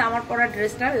করতেছে আমার পরা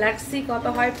ড্রেসটা। লেটস সি কত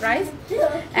হয় প্রাইস।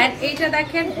 এন্ড এইটা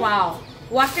দেখেন, wow,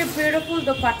 what a beautiful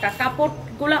dupatta.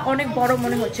 কাপড়গুলো অনেক বড়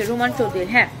মনে হচ্ছে রুমান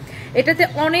চৌধুরীর। হ্যাঁ, এটাতে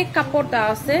অনেক কাপড় দেওয়া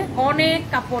আছে, অনেক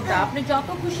কাপড় দেওয়া, আপনি যত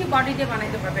খুশি বডি দিয়ে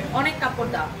বানাইতে পারবেন, অনেক কাপড়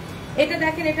দেওয়া। এটা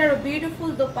দেখেন, এটার বিউটিফুল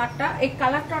দোপাট্টা, এই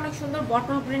কালারটা অনেক সুন্দর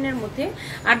বটল গ্রিনের মধ্যে,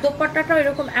 আর দোপাট্টাটাও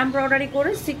এরকম এমব্রয়ডারি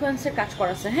করে সিকোয়েন্সের কাজ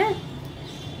করা আছে। হ্যাঁ,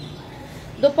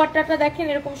 দোপাট্টাটা দেখেন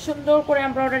এরকম সুন্দর করে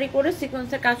এমব্রয়ডারি করে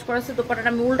সিকোয়েন্সের কাজ করা আছে। দোপাট্টাটা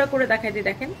আমি উল্টা করে দেখাই দিই,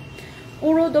 দেখেন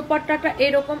পুরো দোপাট্টাটা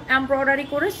এরকম এমব্রয়ডারি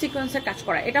করে সিকোয়েন্সের কাজ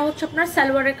করা। এটা হচ্ছে আপনার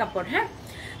সালোয়ারের কাপড়। হ্যাঁ,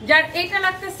 যার এইটা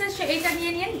লাগতেছে সে এইটা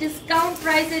নিয়ে নিন, ডিসকাউন্ট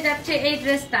প্রাইসে যাচ্ছে এই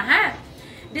ড্রেসটা। হ্যাঁ,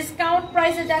 ডিসকাউন্ট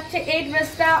প্রাইসে যাচ্ছে এই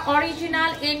ড্রেসটা,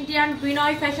 অরিজিনাল ইন্ডিয়ান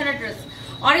বিনয় ফ্যাশনের ড্রেস।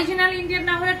 অরিজিনাল ইন্ডিয়ান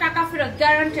না হলে টাকা ফেরত,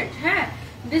 গ্যারান্টেড। হ্যাঁ,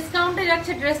 ডিসকাউন্টে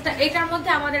যাচ্ছে ড্রেসটা। এটার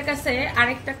মধ্যে আমাদের কাছে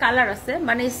আরেকটা কালার আছে,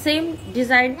 মানে সেম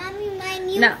ডিজাইন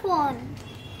না।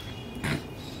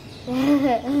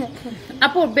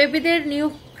 আপু, বেবিদের নিউ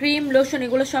ক্রিম লোশন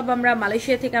এগুলো সব আমরা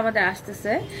মালয়েশিয়া থেকে আমাদের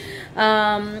আসতেছে।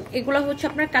 এগুলো হচ্ছে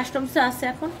আপনার কাস্টমসে আছে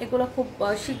এখন, এগুলো খুব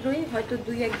শীঘ্রই হয়তো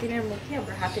 2-1 দিনের মধ্যে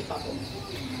আমরা হাতে পাবো।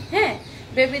 হ্যাঁ,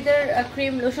 বেবিদের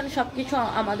ক্রিম লোশন সবকিছু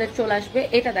আমাদের চলে আসবে।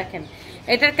 এটা দেখেন,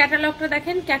 এটার ক্যাটালগটা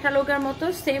দেখেন, ক্যাটালগের মতো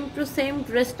সেম টু সেম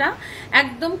ড্রেসটা,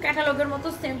 একদম ক্যাটালগের মতো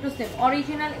same to same,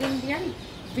 original Indian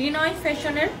বিনয়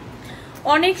ফ্যাশনের,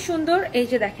 অনেক সুন্দর। এই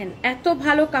যে দেখেন এত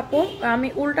ভালো কাপড়, আমি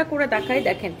উল্টা করে দেখাই।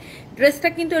 দেখেন ড্রেসটা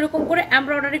কিন্তু এরকম করে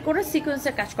এমব্রয়ডারি করে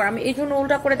সিকোয়েন্সের কাজ করা, আমি এই জন্য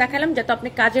উল্টা করে দেখালাম যাতে আপনি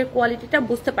কাজের কোয়ালিটিটা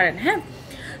বুঝতে পারেন। হ্যাঁ,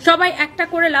 সবাই একটা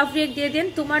করে লাভ রিয়েক্ট দিয়ে দিন,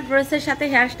 তোমার ড্রেসের সাথে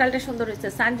হেয়ার স্টাইলটা সুন্দর হয়েছে।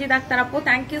 সানজিদ আক্তার আপু,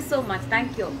 thank you so much,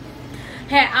 thank you.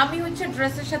 হ্যাঁ, আমি হচ্ছে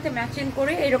ড্রেসের সাথে ম্যাচিং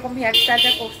করে এরকম হেয়ার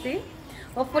স্টাইলটা করছি,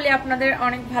 হোপফুলি আপনাদের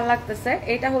অনেক ভালো লাগতেছে।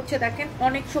 এটা হচ্ছে দেখেন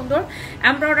অনেক সুন্দর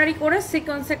এমব্রয়ডারি করে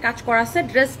সিকোয়েন্সের কাজ করা আছে,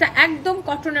 ড্রেসটা একদম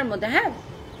কটনের মধ্যে। হ্যাঁ,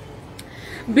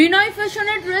 বিনয়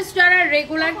ফ্যাশনের ড্রেস যারা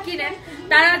রেগুলার কিনেন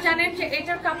তারা জানেন যে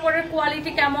এটার কাপড়ের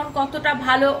কোয়ালিটি কেমন, কতটা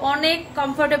ভালো, অনেক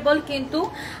কমফোর্টেবল কিন্তু,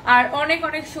 আর অনেক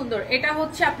অনেক সুন্দর। এটা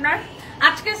হচ্ছে আপনার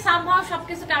আজকে সামহাও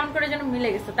সবকিছু কেমন করে যেন মিলে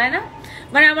গেছে, তাই না?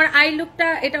 মানে আমার আই লুকটা,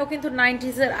 এটাও কিন্তু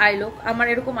 90s এর আই লুক, আমার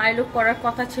এরকম আই লুক করার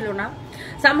কথা ছিল না।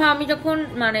 সামহাও আমি যখন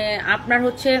মানে আপনার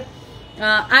হচ্ছে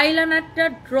আইলাইনারটা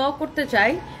ড্র করতে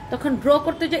চাই, তখন ড্র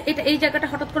করতে যে এটা এই জায়গাটা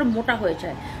হঠাৎ করে মোটা হয়ে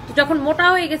যায়, তো যখন মোটা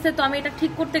হয়ে গেছে তো আমি এটা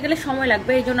ঠিক করতে গেলে সময়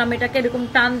লাগবে, এই জন্য আমি এটাকে এরকম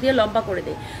টান দিয়ে লম্বা করে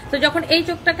দিই। তো যখন এই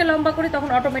চোখটাকে লম্বা করি তখন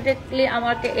অটোমেটিকলি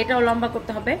আমাকে এটাও লম্বা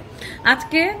করতে হবে।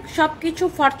 আজকে সবকিছু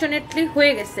ফরচুনেটলি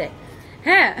হয়ে গেছে।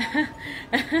 হ্যাঁ,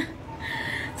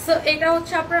 সো এটা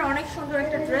হচ্ছে আপনার অনেক সুন্দর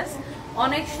একটা ড্রেস,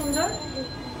 অনেক সুন্দর।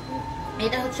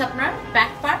 এটা হচ্ছে আপনার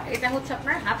ব্যাক পার্ট, এটা হচ্ছে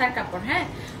আপনার হাতার কাপড়। হ্যাঁ,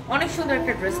 অনেক সুন্দর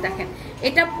একটা ড্রেস। দেখেন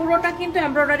এটা পুরোটা কিন্তু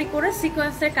এমব্রয়ডারি করে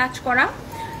সিকোয়েন্সের কাজ করা।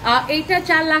 এইটা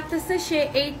যার লাগতেছে সে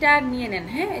এইটা নিয়ে নেন।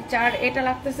 হ্যাঁ, যার এটা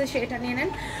লাগতেছে সে এটা নিয়ে নেন।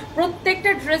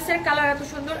 প্রত্যেকটা ড্রেসের কালার এত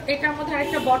সুন্দর। এটার মধ্যে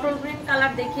আরেকটা বটল গ্রিন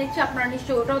কালার দেখিয়েছি, আপনারা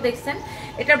নিশ্চয়ই ওটাও দেখছেন।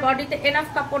 এটার বডিতে এনাফ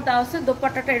কাপড় দেওয়া আছে,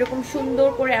 দোপাট্টাটা এরকম সুন্দর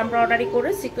করে এমব্রয়ডারি করে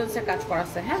সিকোয়েন্সের কাজ করা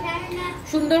আছে। হ্যাঁ,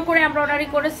 সুন্দর করে এমব্রয়ডারি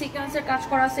করে সিকোয়েন্সের কাজ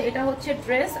করা আছে। এটা হচ্ছে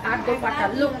ড্রেস আর দোপাট্টা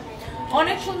লুক,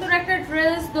 অনেক সুন্দর একটা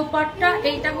ড্রেস, দোপাট্টা।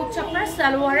 এইটা হচ্ছে আপনার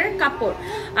সালোয়ারের কাপড়।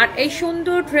 আর এই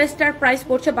সুন্দর ড্রেসটার প্রাইস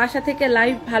পড়ছে, বাসা থেকে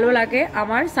লাইভ ভালো লাগে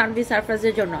আমার সানভি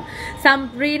সারপ্রাইজের জন্য,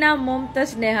 সামরিনা মমতাজ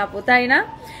নেহাপু, তাই না?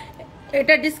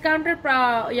 এটা ডিসকাউন্টের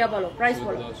বলো, প্রাইস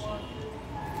বলো।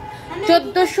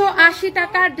 1480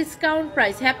 টাকা ডিসকাউন্ট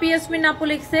প্রাইস। হ্যাপি ইয়াসমিন আপু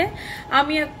লিখছে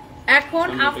আমি এখন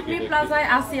আপনি প্লাজায়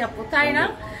আসি আপু, তাই না?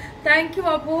 থ্যাংক ইউ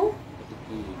আপু।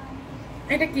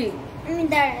 এটা কি? আমি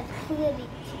দাঁড়া খুলে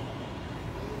দিচ্ছি,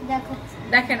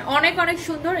 দেখেন অনেক অনেক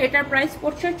সুন্দর। এটার প্রাইস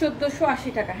পড়ছে 1480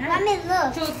 টাকা। হ্যাঁ,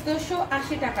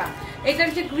 1480 টাকা। এটার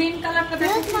যে গ্রিন কালারটা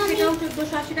দেখেন সেটাও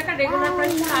 1480 টাকা। রেগুলার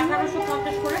প্রাইস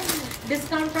 1850 করে,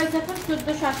 ডিসকাউন্ট প্রাইস এখন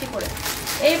 1480 করে।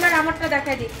 এইবার আমারটা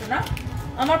দেখাই দিচ্ছ না,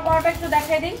 আমার পরোটা একটু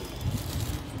দেখাই দিই।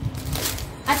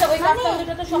 আচ্ছা ওই কাফতান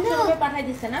দুটো তো সব শোরুমে পাঠিয়ে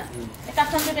দিছে না? এই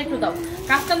কাফতান দুটো একটু দাও।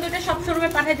 কাফতান দুটো সব শোরুমে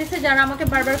পাঠিয়ে দিছে, যারা আমাকে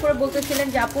বারবার করে বলতেছিলেন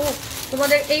যে আপু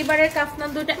তোমাদের এইবারের কাফতান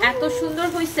দুটো এত সুন্দর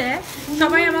হয়েছে।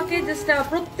 সবাই আমাকে জাস্ট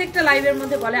প্রত্যেকটা লাইভের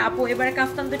মধ্যে বলে আপু এবারে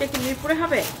কাফতান দুটো কি মিরপুরে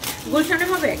হবে, গুলশানে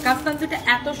হবে? কাফতান দুটো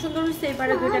এত সুন্দর হয়েছে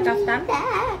এবারে, দুইটা কাফতান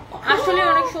আসলে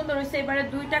অনেক সুন্দর হয়েছে এবারে,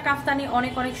 দুইটা কাফতানই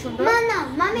অনেক অনেক সুন্দর। না না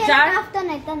মামি এটা কাফতান,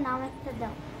 এটা নাম একটা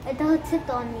দাও। এটা হচ্ছে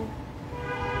তনি।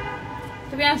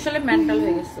 তুমি আসলে মেন্টাল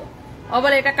হয়ে গেছো।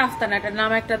 বলে এটা কাফতান, এটার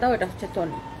নাম একটা দাও, এটা হচ্ছে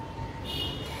টনি।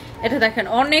 এটা দেখেন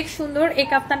অনেক সুন্দর এই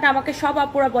কাফতানটা। আমাকে সব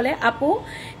আপুরা বলে আপু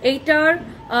এইটার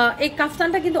এই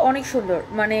কাফতানটা কিন্তু অনেক সুন্দর,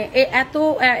 মানে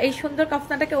এই সুন্দর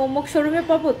কাফতানটাকে অমুক শোরুমে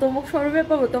পাবো, তমুক শোরুমে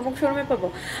পাবো, তমুক শোরুমে পাবো।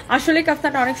 আসলে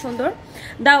কাফতানটা অনেক সুন্দর।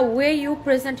 The way you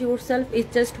present your self is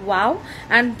just wow,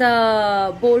 and the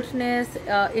boldness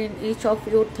in each of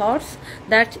your thoughts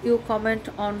that you comment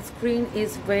on screen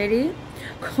is very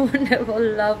commendable.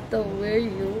 Love the way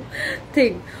you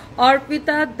think.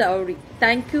 Arpita Dowry,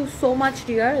 thank you so much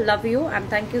dear, love you and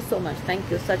thank you so much. Thank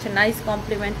you, such a nice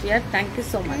compliment dear, thank you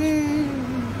so much.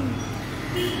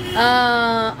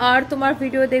 আর তোমার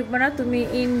video দেখবো না, তুমি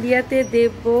ইন্ডিয়াতে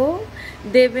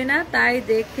দেবে না তাই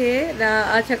দেখে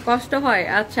আচ্ছা কষ্ট হয়।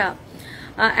 আচ্ছা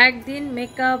একদিন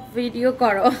মেকআপ ভিডিও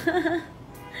করো।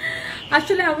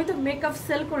 আসলে আমি তো মেকআপ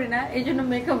সেল করি না, এই জন্য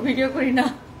মেকআপ ভিডিও করি না।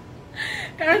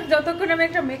 কারণ যতক্ষণ আমি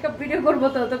একটা মেকআপ ভিডিও করবো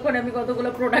ততক্ষণ আমি কতগুলো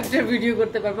প্রোডাক্টের ভিডিও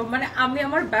করতে পারবো, মানে আমি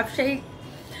আমার ব্যবসায়িক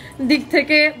দিক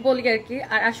থেকে বলি আর কি।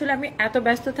 আর আসলে আমি এত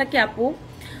ব্যস্ত থাকি আপু,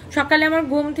 সকালে আমার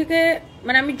ঘুম থেকে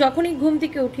মানে আমি যখনই ঘুম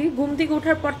থেকে উঠি, ঘুম থেকে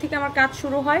ওঠার পর থেকে আমার কাজ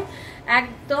শুরু হয়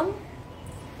একদম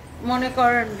মনে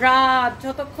করেন রাত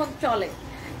যতক্ষণ চলে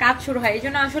কাজ শুরু হয়। এই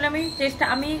জন্য আসলে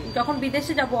আমি যখন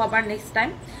বিদেশে যাব আবার নেক্সট টাইম,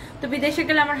 তো বিদেশে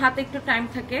গেলে আমার হাতে একটু টাইম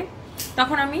থাকে,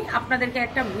 তখন আমি আপনাদেরকে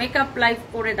একটা মেকআপ লাইভ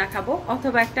করে দেখাবো,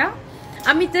 অথবা একটা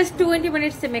আমি জাস্ট 20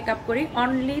 মিনিটসে মেকআপ করি,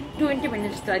 অনলি 20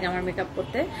 মিনিটস লাগে আমার মেকআপ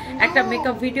করতে, একটা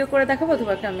মেকআপ ভিডিও করে দেখাবো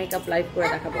অথবা একটা মেকআপ লাইভ করে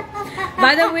দেখাবো।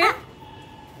 By the way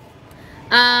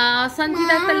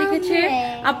Sanjita Akter লিখেছে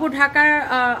আপু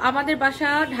আমাদের বাসা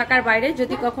ঢাকার বাইরে,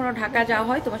 যদি কখনো ঢাকা যাওয়া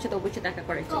হয় তোমার সাথে অবশ্যই দেখা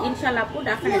করেছি ইনশাআল্লাহ আপু,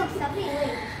 ডেফিনেটলি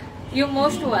ইউ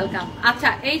মোস্ট ওয়েলকাম। আচ্ছা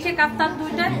এই যে কাফতান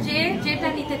দুইটা যেটা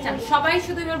নিতে চান সবাই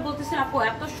শুধু এবার বলতেছেন আপু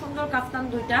এত সুন্দর কাফতান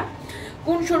দুইটা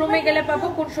কোন শোরুমে গেলে পাবো,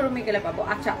 কোন শোরুমে গেলে পাবো।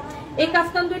 আচ্ছা এই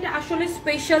কাফতান দুইটা আসলে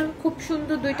স্পেশাল, খুব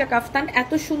সুন্দর দুইটা কাফতান,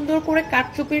 এত সুন্দর করে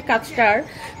কাটচুপির কাজটার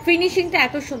ফিনিশিংটা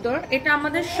এত সুন্দর। এটা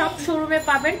আমাদের সব শোরুমে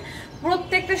পাবেন,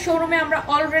 প্রত্যেকটা শোরুমে আমরা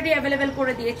অলরেডি অ্যাভেলেবেল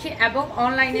করে দিয়েছি এবং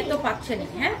অনলাইনে তো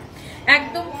পাচ্ছেনই। হ্যাঁ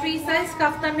একদম ফ্রি সাইজ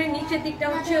কাফতানের নিচের দিকটা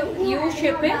হচ্ছে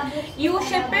ইউ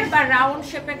শেপের বা রাউন্ড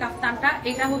শেপের কাফতানটা,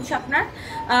 এটা হচ্ছে আপনার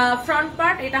ফ্রন্ট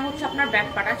পার্ট, এটা হচ্ছে আপনার ব্যাক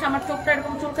পার্ট। আচ্ছা আমার চোখটা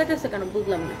এরকম চুলকাইতেছে কেন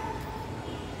বুঝলাম না।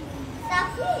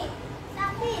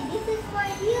 This is for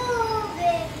you,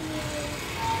 baby.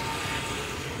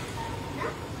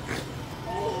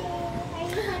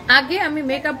 আগে আমি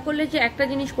মেকআপ করলে যে একটা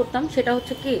জিনিস করতাম সেটা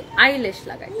হচ্ছে কি আইল্যাশ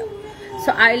লাগাইতাম।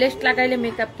 সো আইল্যাশ লাগাইলে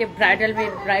মেকআপকে ব্রাইডাল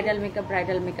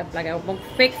মেকআপ লাগাই এবং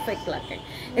ফেক লাগাই।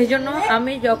 এই জন্য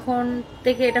আমি যখন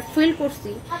থেকে এটা ফিল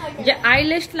করছি যে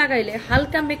আইল্যাশ লাগাইলে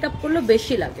হালকা মেকআপ করলে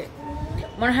বেশি লাগে,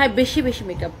 মনে হয় বেশি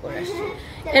মেকআপ করে আসছি,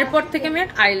 এরপর থেকে আমি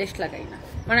আর আইল্যাশ লাগাই না,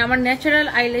 মানে আমার ন্যাচারাল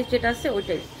আইল্যাশ যেটা আছে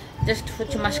ওইটাই জাস্ট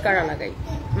হচ্ছে মাস্কারা লাগাই,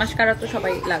 মাস্কারা তো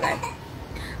সবাই লাগায়।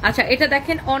 আচ্ছা এটা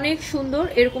দেখেন অনেক সুন্দর,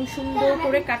 এরকম সুন্দর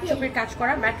করে কাটচুপির কাজ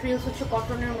করা, ম্যাটেরিয়ালস হচ্ছে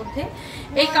কটনের মধ্যে।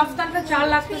 এই কাফতানটা যার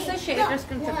লাগতেছে সে এটা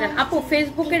স্ক্রিনশট দেন। আপু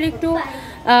ফেসবুকের একটু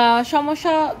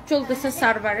সমস্যা চলতেছে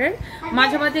সার্ভারের,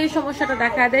 মাঝে মাঝে এই সমস্যাটা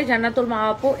দেখা দেয় জান্নাতুল মা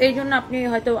আপু, এই জন্য আপনি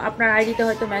হয়তো আপনার আইডিতে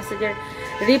হয়তো মেসেজের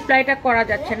রিপ্লাইটা করা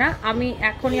যাচ্ছে না। আমি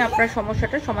এখনই আপনার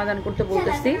সমস্যাটা সমাধান করতে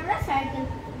বলতেছি।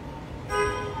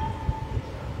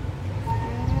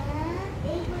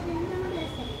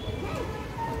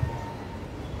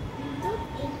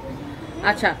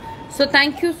 আচ্ছা so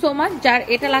thank you so much, যার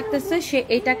এটা লাগতেছে সে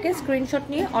এটাকে স্ক্রিনশট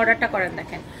নিয়ে অর্ডারটা করেন।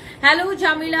 দেখেন হ্যালো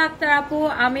জামিলা আক্তার আপু,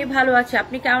 আমি ভালো আছি,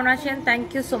 আপনি কেমন আছেন? Thank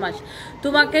you so much.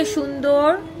 তোমাকে সুন্দর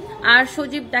আর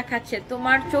সজীব দেখাচ্ছে,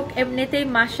 তোমার চোখ এমনিতেই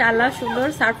মাশাআল্লাহ সুন্দর।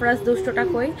 সারফরাজ দুষ্টটা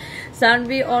কই?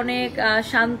 সানভি অনেক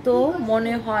শান্ত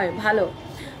মনে হয়, ভালো,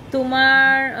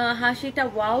 তোমার হাসিটা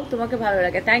ওয়াও, তোমাকে ভালো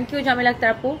লাগে। থ্যাংক ইউ জামিলা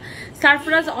আক্তার আপু।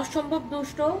 সারফরাজ অসম্ভব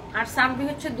দুষ্ট আর সানভি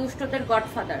হচ্ছে দুষ্টদের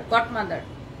গডমাদার।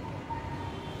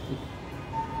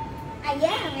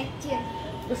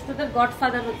 দুষ্টদের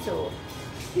গডফাদার হচ্ছে ও,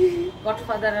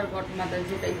 গডফাদার আর গডমাদার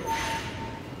যেটাই,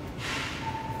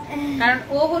 কারণ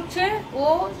ও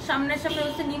সামনে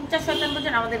হচ্ছে নিমচা শয়তান,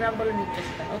 বলছেন আমাদের গ্রাম বলে নিমচা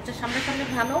শয়তান, হচ্ছে সামনে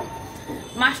ভালো,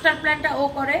 মাস্টার প্ল্যানটা ও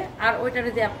করে আর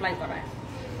ওইটারে দিয়ে অ্যাপ্লাই করায়,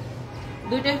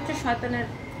 দুইটাই হচ্ছে শয়তানের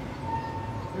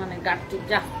মানে গাটটি।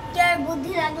 যা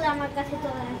বুদ্ধি লাগলে আমার কাছে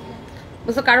চলে আসবে।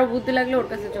 বুঝছো, কারো বুদ্ধি লাগলে ওর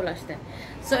কাছে চলে আসতেন।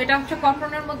 সো এটা হচ্ছে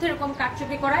কটনের মধ্যে এরকম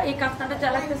কাটচুপি করা। এই কাফতানটা যা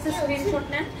লাগতেছে স্ক্রিনশট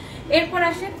নেন। এরপর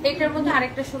আসেন এটার মধ্যে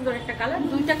আরেকটা সুন্দর একটা কালার,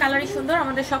 দুইটা কালারই সুন্দর,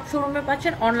 আমাদের সব শোরুমে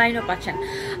পাচ্ছেন, অনলাইনেও পাচ্ছেন।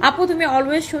 আপু তুমি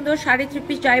অলওয়েজ সুন্দর, শাড়ি থ্রি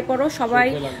পিস যাই পরো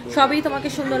সবই তোমাকে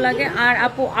সুন্দর লাগে। আর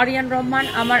আপু আরিয়ান রহমান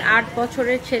আমার 8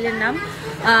 বছরের ছেলের নাম,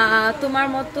 তোমার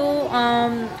মতো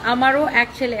আমারও এক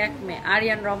ছেলে এক মেয়ে,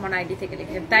 আরিয়ান রহমান আইডি থেকে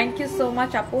লিখেছেন। থ্যাংক ইউ সো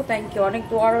মাচ আপু, থ্যাংক ইউ, অনেক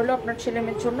দোয়া রইলো আপনার ছেলে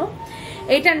মেয়ের জন্য।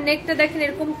 এইটার নেকটা দেখেন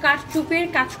এরকম কাঠচুপের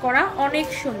কাজ করা, অনেক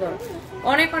সুন্দর,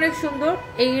 অনেক অনেক সুন্দর,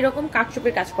 এইরকম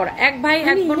কাঠচুপের কাজ করা। এক ভাই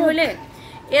এক বোন হইলে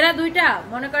এরা দুইটা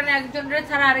মনে করেন একজনের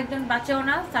ছাড়া আরেকজন বাঁচেও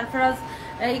না। সারফরাজ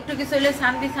একটু কিছু হইলে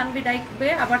সানভি ডাইকবে,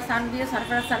 আবার সানভি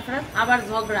সারফরাজ আবার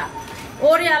ঝগড়া,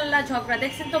 ওরে আল্লাহ ঝগড়া।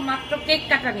 দেখছেন তো মাত্র কেক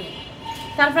কাটা নিয়ে,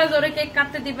 সারফরাজ ওরে কেক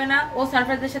কাটতে দিবে না, ও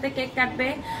সারফরাজের সাথে কেক কাটবে,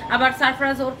 আবার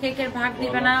সারফরাজ ওর কেকের ভাগ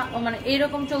দিবে না, ও মানে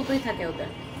এইরকম চলতেই থাকে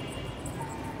ওদের।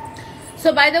 সো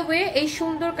বাই দ্য ওয়ে এই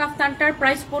সুন্দর কাফতানটার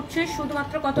প্রাইস পড়ছে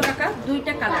শুধুমাত্র কত টাকা?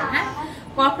 দুইটা কালার, হ্যাঁ,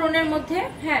 কটনের মধ্যে,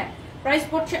 হ্যাঁ, প্রাইস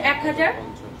পড়ছে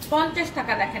 1050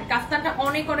 টাকা। দেখেন কাফতানটা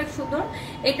অনেক অনেক সুন্দর,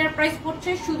 এটার প্রাইস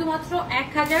পড়ছে শুধুমাত্র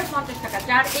 1050 টাকা।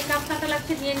 যার এই কাফতানটা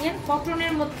লাগছে নিয়ে নিন,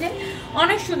 কটনের মধ্যে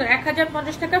অনেক সুন্দর,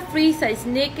 1050 টাকা, free size,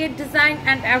 naked design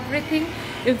and everything,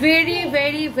 very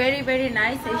very very very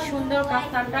nice এই সুন্দর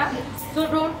কাফতানটা। সো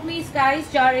ডোন্ট মিস গাইস,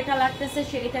 যার এটা লাগতেছে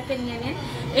সে এটাকে নিয়ে নিন।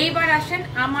 এইবার আসেন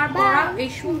আমার পরা এই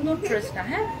সুন্দর ড্রেসটা,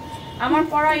 হ্যাঁ, আমার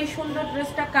পরা এই সুন্দর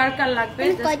ড্রেসটা কার কার লাগবে?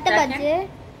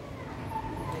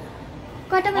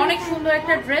 অনেক সুন্দর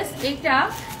একটা ড্রেস। এইটা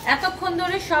এতক্ষণ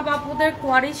ধরে সব আপুদের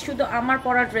কোয়ারিজ শুধু আমার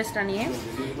পরা ড্রেসটা নিয়ে।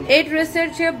 এই ড্রেসের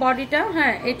যে বডিটা,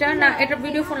 হ্যাঁ, এটা না, এটা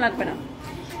ভিডিও ফোন লাগবে না,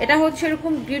 এটা হচ্ছে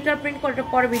এরকম গ্লিটার প্রিন্ট করে,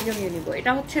 পরে ভিডিও নিয়ে নিব।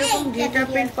 এটা হচ্ছে এরকম গ্লিটার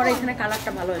প্রিন্ট করা, এখানে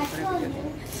কালারটা ভালো হয়েছে না ভিডিও।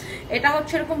 এটা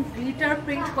হচ্ছে এরকম গ্লিটার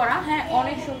প্রিন্ট করা, হ্যাঁ,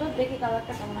 অনেক সুন্দর। দেখি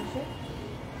কালারটা কেমন আসে,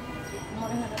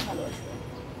 মনে হয় ভালো আসবে,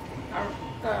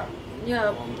 আর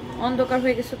অন্ধকার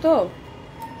হয়ে গেছে তো।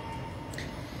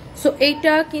 সো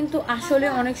এইটা কিন্তু আসলে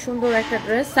অনেক সুন্দর একটা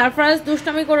ড্রেস। সারপ্রাইজ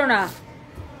দুষ্টামি করো না।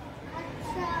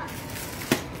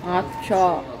 আচ্ছা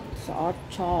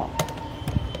আচ্ছা,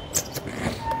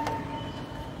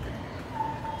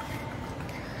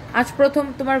 আজ প্রথম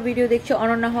তোমার ভিডিও দেখছি,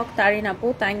 অনন্যা হক তারিন আপু,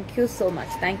 thank you so much,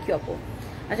 thank you আপু।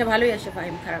 আচ্ছা ভালোই আসে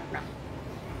ফাহিম, খারাপ না।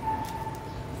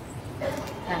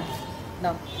 হ্যাঁ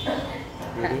দাও,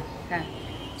 হ্যাঁ হ্যাঁ,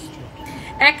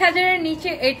 1000-এর নিচে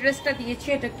এই ড্রেসটা দিয়েছি,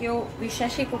 এটা কেউ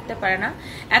বিশ্বাসই করতে পারে না,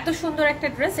 এত সুন্দর একটা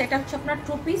ড্রেস। এটা হচ্ছে আপনার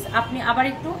 2 পিস। আপনি আবার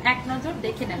একটু এক নজর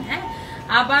দেখে নেন, হ্যাঁ,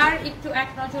 আবার একটু এক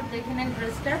নজর দেখে নেন।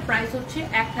 ড্রেসটার প্রাইস হচ্ছে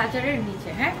 1000-এর নিচে,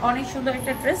 হ্যাঁ, অনেক সুন্দর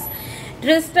একটা ড্রেস।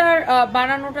 ড্রেসটার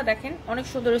বানানোটা দেখেন অনেক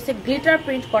সুন্দর হয়েছে, গ্লিটার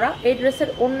প্রিন্ট করা। এই ড্রেসের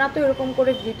ওড়নাতেও এরকম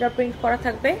করে গ্লিটার প্রিন্ট করা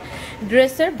থাকবে,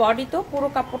 ড্রেসের বডি তো পুরো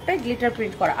কাপড়টাই গ্লিটার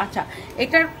প্রিন্ট করা। আচ্ছা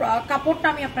এটার কাপড়টা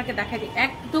আমি আপনাকে দেখাই দিই,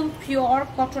 একদম পিওর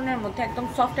কটনের মধ্যে, একদম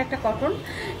সফট একটা কটন।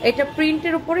 এটা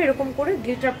প্রিন্টের উপরে এরকম করে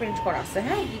গ্লিটার প্রিন্ট করা আছে,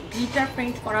 হ্যাঁ, গ্লিটার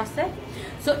প্রিন্ট করা আছে।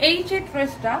 সো এই যে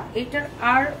ড্রেসটা, এটার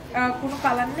আর কোনো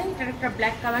কালার নেই, এটার একটা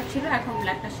ব্ল্যাক কালার ছিল, এখন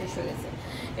ব্ল্যাকটা শেষ হয়ে গেছে।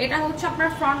 এটা হচ্ছে আপনার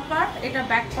ফ্রন্ট পার্ট, এটা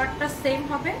ব্যাক পার্টটা সেম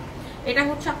হবে। এটা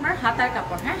হচ্ছে আপনার হাতার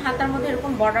কাপড়, হ্যাঁ, হাতার মধ্যে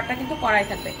এরকম বর্ডারটা কিন্তু করাই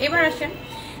থাকবে। এবার আসেন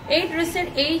এই ড্রেসের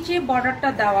এই যে বর্ডারটা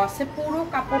দেওয়া আছে, পুরো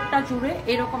কাপড়টা জুড়ে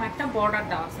এরকম একটা বর্ডার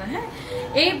দেওয়া আছে, হ্যাঁ,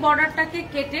 এই বর্ডারটাকে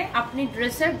কেটে আপনি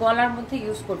ড্রেসের গলার মধ্যে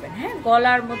ইউজ করবেন, হ্যাঁ,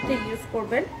 গলার মধ্যে ইউজ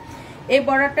করবেন। এই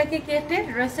বর্ডারটাকে কেটে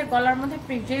ড্রেসের গলার মধ্যে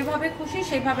যেভাবে খুশি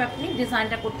সেইভাবে আপনি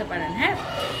ডিজাইনটা করতে পারেন, হ্যাঁ।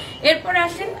 এরপরে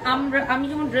আসেন আমি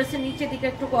যেমন ড্রেসের নিচে দিকে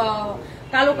একটু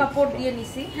কালো কাপড় দিয়ে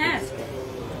নিছি, হ্যাঁ,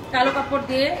 কালো কাপড়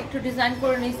দিয়ে একটু ডিজাইন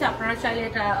করে নিয়েছি, আপনারা চাইলে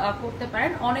এটা করতে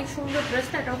পারেন। অনেক সুন্দর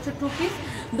ড্রেসটা, এটা হচ্ছে 2 পিস,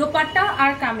 দোপাট্টা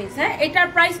আর কামিজ, হ্যাঁ, এটার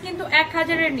প্রাইস কিন্তু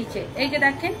 1000-এর নিচে। এই যে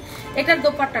দেখেন এটার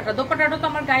দোপাট্টাটা তো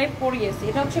আমার গায়ে পরিয়েছি,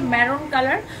 এটা হচ্ছে ম্যারুন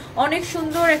কালার, অনেক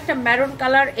সুন্দর একটা ম্যারুন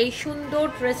কালার। এই সুন্দর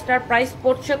ড্রেসটার প্রাইস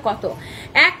পড়ছে কত?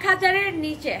 1000-এর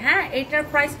নিচে, হ্যাঁ, এটার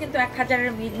প্রাইস কিন্তু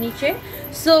 1000-এর নিচে।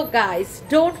 সো গাইস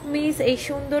ডোন্ট মিস এই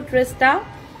সুন্দর ড্রেসটা।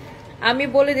 আমি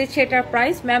বলে দিচ্ছি এটার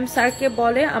প্রাইস। ম্যাম স্যারকে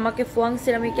বলে আমাকে ফুয়াং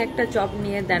সিরামিকে একটা জব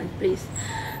নিয়ে দেন প্লিজ,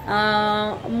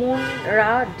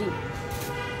 মুনরা ডি।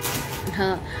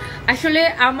 হ্যাঁ আসলে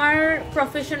আমার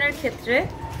প্রফেশনের ক্ষেত্রে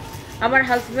আমার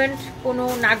হাজব্যান্ড কোনো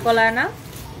নাক গলায় না,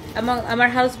 এবং আমার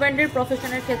হাজব্যান্ডের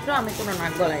প্রফেশনের ক্ষেত্রেও আমি কোনো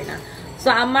নাক গলাই না। সো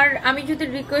আমি যদি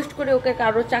রিকোয়েস্ট করি ওকে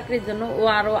কারো চাকরির জন্য, ও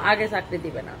আরও আগে চাকরি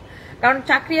দিবে না, কারণ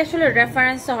চাকরি আসলে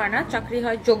রেফারেন্স হয় না, চাকরি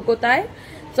হয় যোগ্যতায়।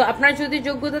 সো আপনার যদি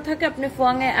যোগ্যতা থাকে আপনি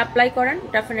ফুয়াংয়ে অ্যাপ্লাই করেন,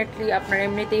 ডেফিনেটলি আপনার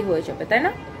এমনিতেই হয়ে যাবে, তাই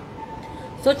না?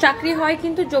 সো চাকরি হয়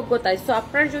কিন্তু যোগ্যতায়। সো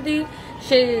আপনার যদি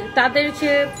তাদের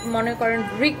যে মনে করেন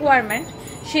রিকোয়ারমেন্ট,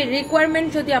 সেই রিকোয়ারমেন্ট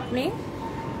যদি আপনি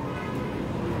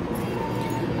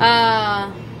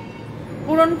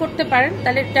পূরণ করতে পারেন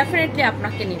তাহলে ডেফিনেটলি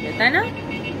আপনাকে নিবে, তাই না?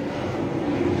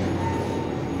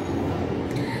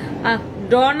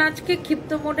 ডন আজকে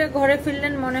ক্ষিপ্ত মোডে ঘরে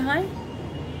ফিরলেন মনে হয়,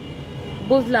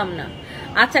 বুঝলাম না।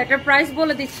 আচ্ছা এটা প্রাইস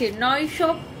বলে দিচ্ছি,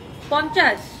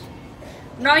 950,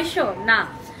 900 না,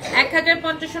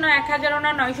 1050 না, 1000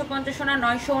 না, 950 না,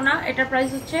 900 না, এটার প্রাইস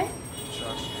হচ্ছে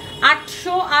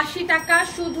 880 টাকা,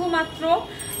 শুধুমাত্র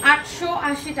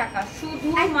 880 টাকা,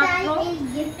 শুধুমাত্র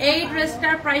এই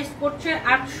ড্রেসটার প্রাইস পড়ছে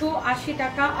 880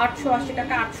 টাকা, 880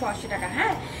 টাকা, 880 টাকা।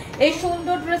 হ্যাঁ এই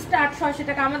সুন্দর ড্রেসটা 880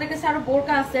 টাকা। আমাদের কাছে আরো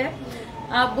বোরকা আছে,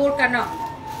 বোরকা না,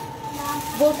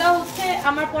 বোরকা হচ্ছে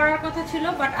আমার পরার কথা ছিল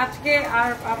বাট আজকে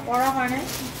আর পরা হয় না।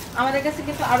 আমাদের কাছে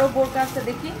কিন্তু আরো বোরকা আছে,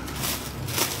 দেখি।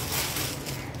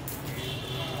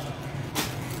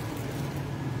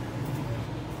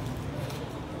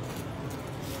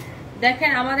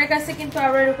 দেখেন আমাদের কাছে কিন্তু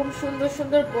আরো এরকম সুন্দর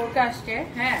সুন্দর বোরকা আসছে।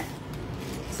 হ্যাঁ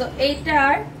তো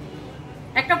এইটার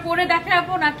একটা পরে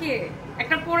দেখাবো নাকি,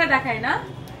 একটা পরে দেখাই না,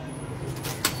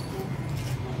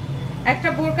 একটা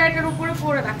বোরকা এটার উপরে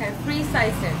পরে দেখায় ফ্রি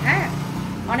সাইজের। হ্যাঁ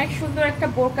অনেক সুন্দর একটা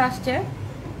বোরকা আসছে।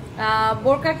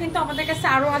 বোরকা কিন্তু আমাদের কাছে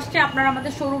আরো আসছে, আপনারা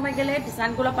আমাদের শোরুমে গেলে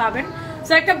ডিজাইনগুলো পাবেন।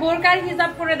 তো একটা বোরকার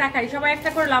হিসাব করে দেখাই, সবাই একটা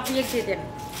করে লাফিয়ে দিয়ে দেন।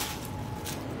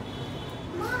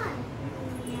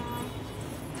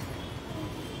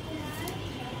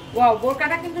 ওয়াও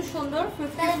বোরকাটা কিন্তু সুন্দর,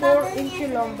 54 ইঞ্চি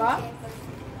লম্বা।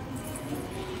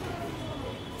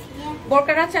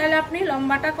 বোরকাটা চাইলে আপনি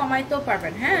লম্বাটা কমাইতেও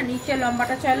পারবেন। হ্যাঁ নিচে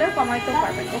লম্বাটা চাইলে কমাইতেও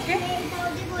পারবেন। ওকে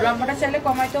লম্বাটা চাইলে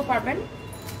কমাইতেও পারবেন।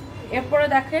 এরপরে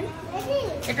দেখেন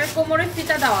এটার কোমরে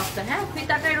ফিতা দেওয়া আছে। হ্যাঁ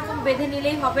ফিতাটা এরকম বেঁধে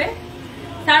নিলেই হবে।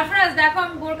 সারপ্রাইজ দেখো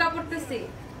আমি বোরকা পরতেছি।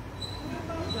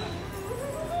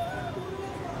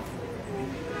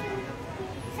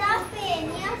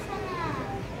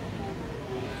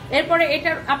 এরপরে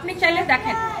এটা আপনি চাইলে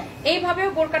দেখেন এইভাবেও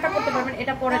বোরকাটা পরতে পারবেন।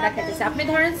 এটা পরে দেখাতেছে, আপনি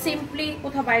ধরেন সিম্পলি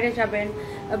কোথাও বাইরে যাবেন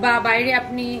বা বাইরে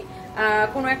আপনি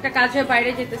কোনো একটা কাজে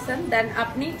বাইরে যেতেছেন, দেন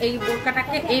আপনি এই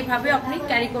বোরকাটাকে এইভাবে আপনি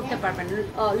ক্যারি করতে পারবেন।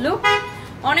 লুক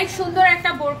অনেক সুন্দর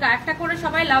একটা বোরকা, একটা করে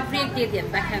সবাই লাভ রিয়েক্ট দিয়ে দেন।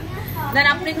 দেখেন দেন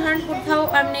আপনি ধরেন কোথাও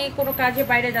আপনি কোনো কাজে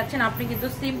বাইরে যাচ্ছেন, আপনি কিন্তু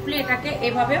সিম্পলি এটাকে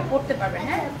এইভাবে পরতে পারবেন।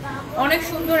 হ্যাঁ অনেক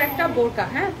সুন্দর একটা বোরকা।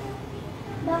 হ্যাঁ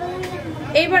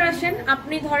এইবার আসেন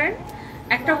আপনি ধরেন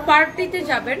একটা পার্টিতে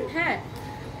যাবেন। হ্যাঁ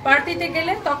পার্টিতে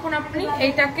গেলে তখন আপনি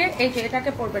এইটাকে এই যে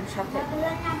এটাকে পরবেন সাথে।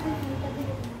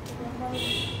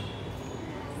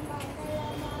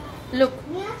 লুক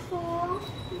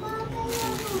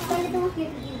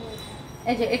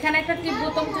এই যে এখানে একটা টিপ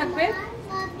বোতাম থাকবে,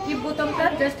 টিপ বোতামটা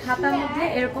জাস্ট হাতার মধ্যে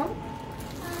এরকম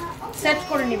সেট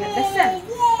করে নেবেন। দেখছেন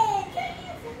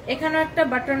এখানে একটা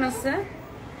বাটন আছে,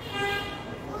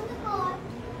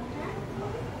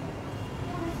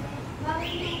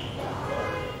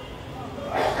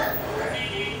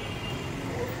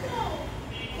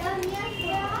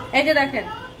 এই যে দেখেন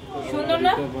সুন্দর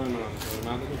না?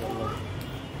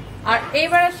 আর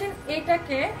এইবার আসেন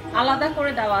এইটাকে আলাদা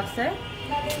করে দেওয়া আছে।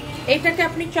 এইটাকে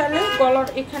আপনি চাইলে গলার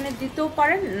এখানে দিতেও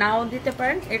পারেন, নাও দিতে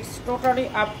পারেন, it's totally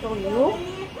up to you,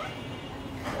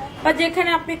 বা যেখানে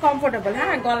আপনি কমফোর্টেবল।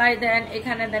 হ্যাঁ গলায় দেন,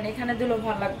 এখানে দেন, এখানে দিলেও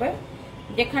ভালো লাগবে,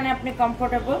 যেখানে আপনি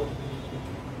কমফোর্টেবল।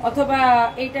 অথবা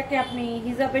এইটাকে আপনি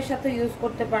হিজাবের সাথে ইউজ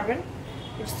করতে পারবেন,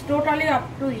 it's totally up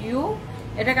to you.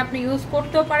 এটাকে আপনি ইউজ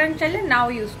করতেও পারেন, চাইলে নাও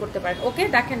ইউজ করতে পারেন। ওকে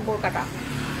দেখেন বোরকাটা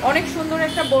অনেক সুন্দর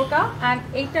একটা বোরকা। আর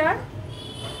এইটার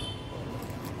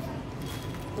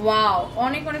ওয়াও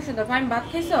অনেক অনেক সুন্দর। ভাই ভাত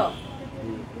খাইছো?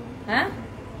 হ্যাঁ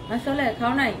আসলে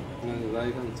খাও নাই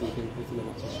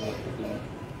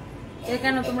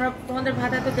কেন? তোমরা তোমাদের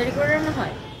ভাত এত দেরি করে রান্না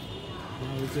হয়?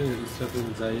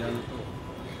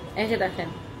 এই যে দেখেন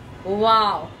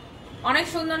ওয়াও অনেক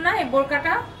সুন্দর না এই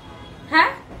বোরকাটা?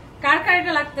 হ্যাঁ কার কার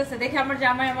এটা লাগতেছে দেখে আমার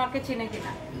জামাই আমাকে চিনে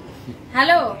কিনা।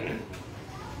 হ্যালো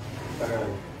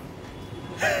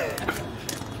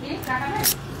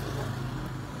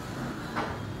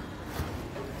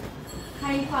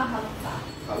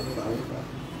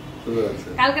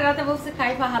কালকে রাতে বলছে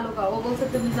খাইফা হালুকা, ও বলছে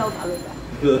তুমি যাও হালুকা।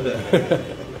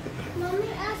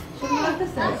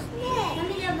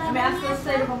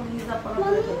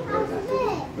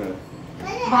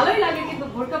 ভালোই লাগে কিন্তু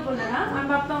বোরকা পরলে না, আমি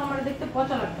ভাবতাম আমার দেখতে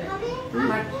পচা লাগবে,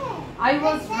 বাট আই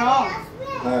ওয়াজ রং।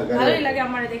 ভালোই লাগে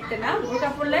আমার দেখতে না বোরকা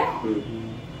পরলে।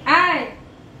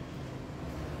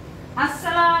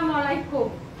 আসসালামু আলাইকুম,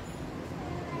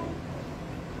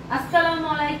 আসসালামু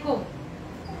আলাইকুম।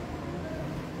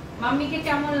 মাম্মিকে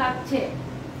কেমন লাগছে?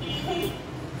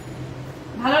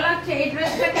 ভালো লাগছে? এই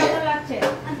ড্রেসটা কেমন লাগছে?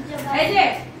 এই যে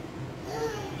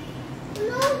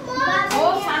ও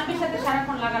সানভির সাথে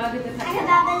সারাক্ষণ লাগালাগিতে থাকে।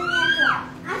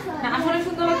 আসলে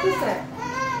সুন্দর লাগতেছে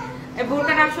এই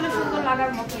বোরকাটা, আসলে সুন্দর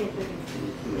লাগার মতোই।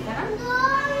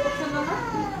 সুন্দর না?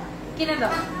 কিনে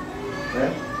দাও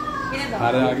কিনে দাও।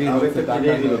 আরে আগে হচ্ছে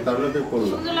টাকা দিল তারপরে তো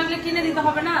করলাম। সুন্দর লাগলে কিনে দিতে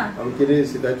হবে না? আমি কিনে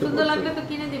দিয়েছি তাই তো। সুন্দর লাগলে তো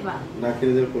কিনে দিবা। না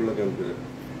কিনে দিলে করলা কেন করে?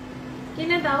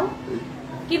 কিনে দাও।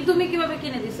 কি তুমি কিভাবে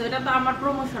কিনে দিছো? এটা তো আমার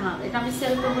প্রমোশনাল। এটা আমি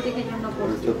সেল করব দেখে জন্য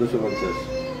করছি। 1450।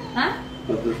 হ্যাঁ?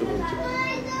 1450।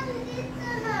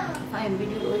 ফাইন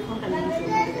ভিডিও ওই ফোনটা নিয়ে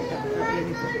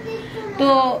তো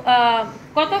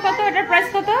কত কত এটার প্রাইস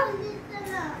কত?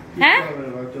 হ্যাঁ?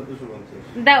 1450।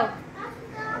 দাও।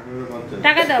 1850।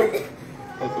 টাকা দাও।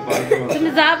 কত তুমি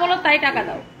যা বলো তাই টাকা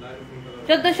দাও।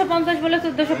 1450 বলে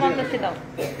 1450 দাও।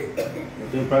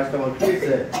 তুমি প্রাইসটা বল কি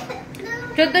আছে?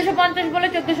 1450 বলে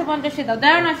 1450 দাও।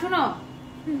 দাও না শুনো।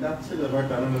 যাচ্ছে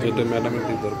ব্যাপারটা আমি এটা ম্যাডামের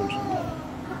দিতে দরকার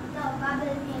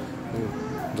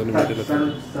জানি মেটেরিয়াল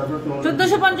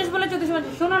 1450 বলে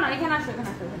 1450 শোনো না এখানে আসো এখানে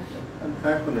আসো এখানে আসো।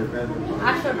 থাকো না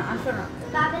আসো না আসো না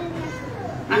বাবেল নিয়ে আসো।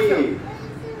 আসো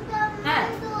হ্যাঁ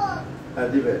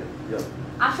দিবে যাও।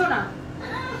 আসো না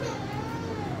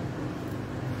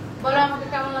বলো আমাকে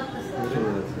কেমন লাগতেছে?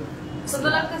 সুন্দর আছে।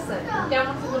 সুন্দর লাগতেছে?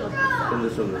 কেমন সুন্দর লাগতেছে?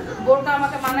 সুন্দর সুন্দর। বোরকা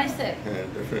আমাকে মানাইছে? হ্যাঁ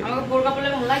ডেফিনেটলি। আমাকে বোরকা বলে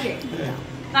ভালো লাগে?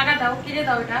 টাকা দাও কিনে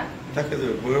দাও এটা। টাকা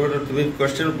দেবে বলবে তুমি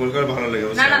কোশ্চেন বললে ভালো লাগে।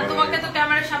 না না তোমাকে তো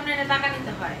ক্যামেরার সামনে এনে টাকা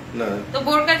নিতে হয়। না তো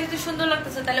বোরকা যদি সুন্দর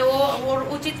লাগতেছে তাহলে ওর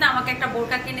উচিত না আমাকে একটা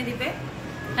বোরকা কিনে দিবে?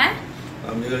 হ্যাঁ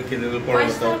আমি যখন কিনে দেব পরে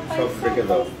দাও সব রেখে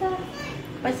দাও।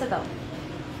 পয়সা দাও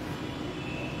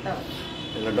দাও।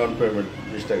 এটা ডাউন পেমেন্ট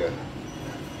 20 টাকা।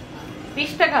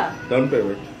 20 টাকা? ডাউন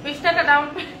পেমেন্ট 20 টাকা ডাউন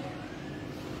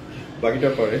বাকিটা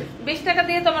পরে। 20 টাকা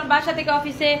দিয়ে তোমার বাসা থেকে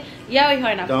অফিসে ইয়াই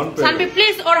হয় না। Down payment. সানভি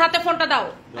প্লিজ ওর হাতে ফোনটা দাও।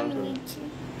 আমি নিচ্ছি।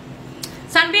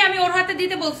 সানভি আমি ওর হাতে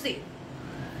দিতে বলছি।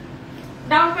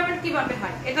 ডাউন পেমেন্ট কিভাবে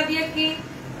হয়? এটা দিয়ে কি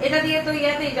এটা দিয়ে তো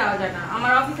ইয়াতেই যাওয়া যায় না,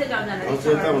 আমার অফিসে যাওয়া যায় না। আচ্ছা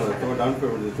এটা না তোমার ডাউন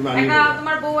পেমেন্ট তুমি আনি একটা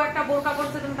তোমার বউ একটা বোরকা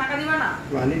পরছে তুমি টাকা দিবা না?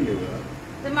 আনি নেবে।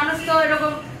 তো মানুষ তো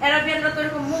এরকম আরবিয়ানরা তো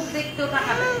এরকম মুখ দেখতেও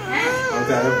টাকা দেয়। হ্যাঁ আমি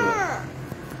তো আরব না।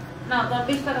 না তো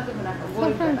 20 টাকা তুমি রাখো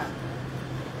গরিব টাকা।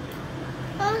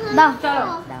 দাও চলো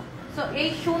দাও। সো এই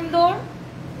সুন্দর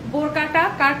বোরকাটা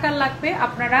কার কার লাগবে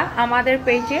আপনারা আমাদের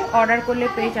পেজে অর্ডার করলে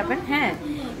পেয়ে যাবেন। হ্যাঁ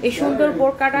এই সুন্দর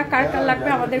বোরকাটা কার কার লাগবে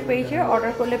আমাদের পেজে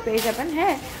অর্ডার করলে পেয়ে যাবেন।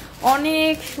 হ্যাঁ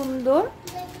অনেক সুন্দর।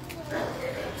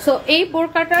 সো এই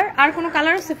বোরকাটার আর কোনো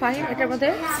কালার আছে ফাহিম?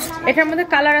 এটার মধ্যে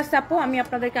কালার আছে আপু, আমি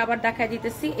আপনাদেরকে আবার দেখাই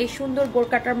দিতেছি। এই সুন্দর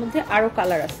বোরকাটার মধ্যে আরো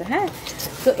কালার আছে। হ্যাঁ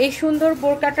তো এই সুন্দর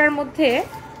বোরকাটার মধ্যে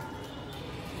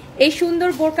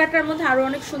আরো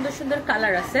অনেক সুন্দর সুন্দর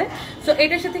কালার আছে। সো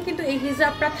এটার সাথে কিন্তু এই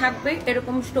হিজাবটা থাকবে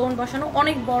এরকম স্টোন বসানো,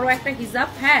 অনেক বড় একটা হিজাব।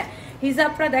 হ্যাঁ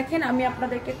হিজাবটা দেখেন আমি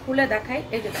আপনাদেরকে খুলে দেখাই।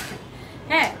 এই যে দেখেন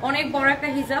হ্যাঁ অনেক বড় একটা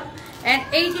হিজাব। এন্ড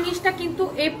এই জিনিসটা কিন্তু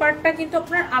এই পার্টটা কিন্তু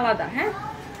আপনার আলাদা। হ্যাঁ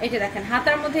এই যে দেখেন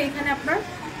হাতার মধ্যে এখানে আপনার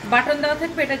বাটন দেওয়া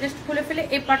থাকবে, এটা জাস্ট খুলে ফেলে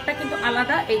এই পার্টটা কিন্তু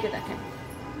আলাদা। এই যে দেখেন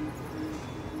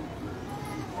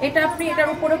এটা আপনি এটার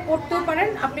উপরে পড়তেও পারেন,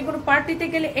 আপনি কোনো পার্টিতে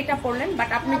গেলে এটা পরলেন, বাট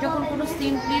আপনি যখন কোনো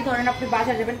সিম্পলি ধরেন আপনি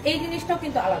বাজার যাবেন এই জিনিসটাও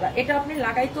কিন্তু আলাদা। এটা আপনি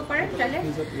লাগাইতেও পারেন চাইলে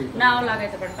নাও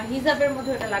লাগাইতে পারেন, বা হিজাবের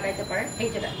মধ্যে এটা লাগাইতে পারেন। এই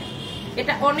যে দেখেন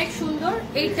এটা অনেক সুন্দর।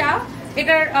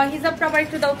 এটার হিজাবটা আবার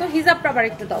একটু দাও তো, হিজাবটা আবার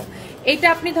একটু দাও। এটা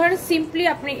আপনি ধরেন সিম্পলি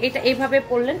আপনি এটা এইভাবে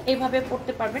পরলেন, এইভাবে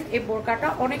পরতে পারবেন। এই বোরকাটা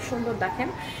অনেক সুন্দর দেখেন।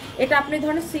 এটা আপনি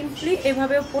ধরেন সিম্পলি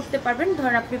এভাবেও পরতে পারবেন,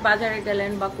 ধরেন আপনি বাজারে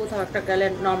গেলেন বা কোথাও একটা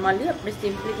গেলেন নর্মালি আপনি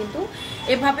সিম্পলি কিন্তু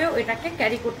এভাবেও এটাকে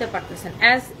ক্যারি করতে পারতেছেন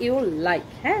অ্যাজ ইউ লাইক।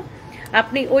 হ্যাঁ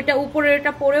আপনি ওইটা উপরে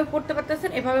এটা পরেও পড়তে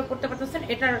পারতেছেন, এভাবে পড়তে পারতেছেন।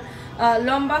 এটার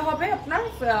লম্বা হবে আপনার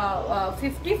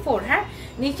 54। হ্যাঁ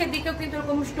নিচের দিকেও কিন্তু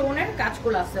এরকম স্টোনের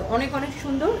কাজগুলো আছে, অনেক অনেক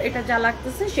সুন্দর। এটা যা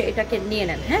লাগতেছে সে এটাকে নিয়ে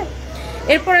নেন। হ্যাঁ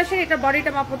এরপর আসেন এটার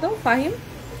বডিটা মাপো তো ফাহিম।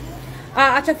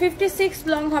 আচ্ছা 56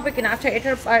 লং হবে কিনা? আচ্ছা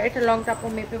এটা লংটা আপনি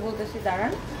মেপে বলতেছি,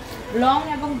 দাঁড়ান। লং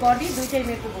এবং বডি দুইটাই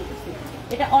মেপে বলতেছি।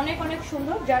 এটা অনেক অনেক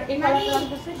সুন্দর, যার এই কালারটা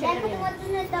লাগতেছে সেটা নিয়ে তোমার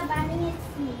জন্য এটা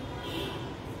বানিয়েছি।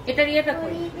 এটা রিয়েটা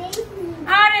কই?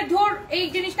 আরে ধর এই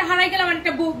জিনিসটা হারাই গেলাম,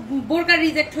 একটা বোরকা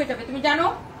রিজেক্ট হয়ে যাবে, তুমি জানো।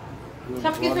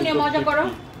 সবকিছু নিয়ে মজা করো।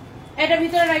 এটা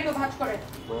ভিতরে রাখো ভাঁজ করে।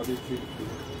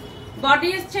 বডি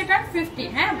আছে এটার 50।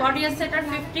 হ্যাঁ বডি আছে এটার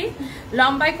 50।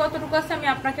 লম্বাই কতটুকু আছে আমি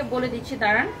আপনাকে বলে দিচ্ছি,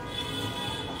 দাঁড়ান।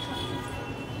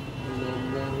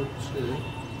 লম্বা হচ্ছে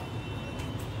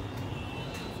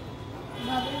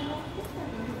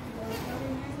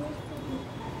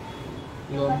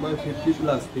লম্বায় 50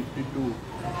 প্লাস 52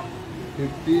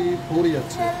 54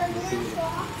 আছে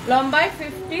লম্বাই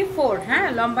 54। হ্যাঁ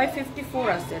লম্বাই 54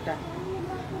 আছে এটা।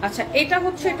 আচ্ছা এটা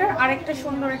হচ্ছে এটার আরেকটা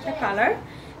সুন্দর একটা কালার।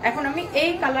 এখন আমি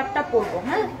এই কালারটা পরবো।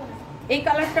 হ্যাঁ এই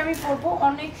কালারটা আমি পরবো,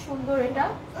 অনেক সুন্দর এটা।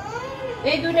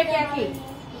 এই দুইটা কি একই?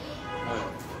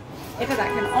 এটা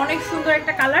দেখেন অনেক সুন্দর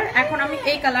একটা কালার। এখন আমি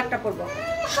এই কালারটা পরবো।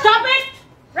 Stop it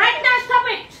right now, stop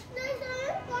it.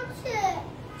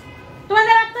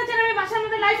 তোমাদের অত্যাচার আমি বাসার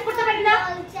মধ্যে লাইভ করতে পারি না।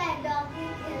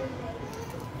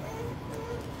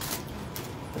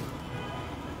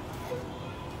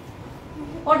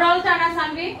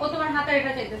 বেবি ও তোমার হাতে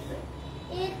এটা চাইতেছে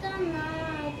এটা না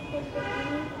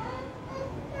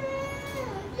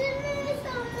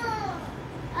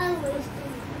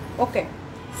ওকে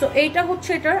সো এইটা হচ্ছে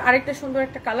এটার আরেকটা সুন্দর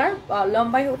একটা কালার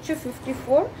লম্বাই হচ্ছে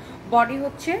 54 বডি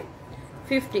হচ্ছে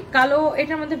 50 কালো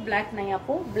এটার মধ্যে ব্ল্যাক নাই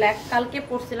আপু ব্ল্যাক কালকে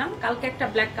পরছিলাম কালকে একটা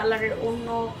ব্ল্যাক কালারের অন্য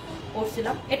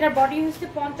পরছিলাম এটার বডি হচ্ছে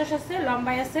 50 আছে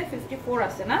লম্বাই আছে 54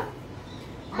 আছে না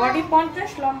বডি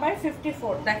 50 লম্বাই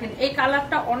 54 দেখেন এই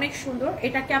কালারটা অনেক সুন্দর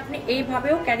এটাকে আপনি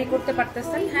এইভাবেও ক্যারি করতে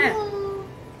পারতেছেন হ্যাঁ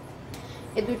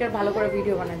এই দুইটার ভালো করে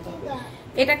ভিডিও বানাতে হবে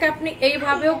এটাকে আপনি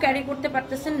এইভাবেও ক্যারি করতে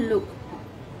পারতেছেন লুক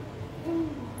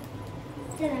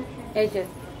এই যে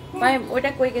ভাই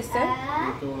ওইটা কই গেছে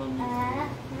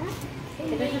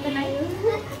এটার সাথে নাই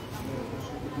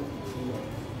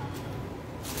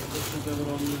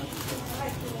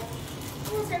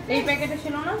এই প্যাকেটে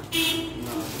ছিল না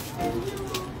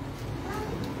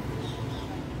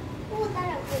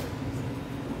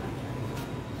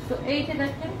তো এইটা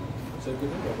দেখেন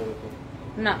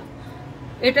না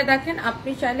এটা দেখেন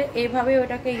আপনি চাইলে এইভাবে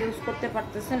ওটাকে ইউজ করতে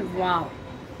পারতেছেন ওয়াও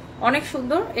অনেক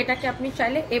সুন্দর এটাকে আপনি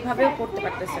চাইলে এইভাবেও পড়তে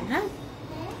পারতেছেন হ্যাঁ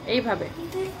এইভাবে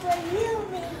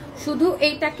শুধু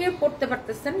এইটাকে পড়তে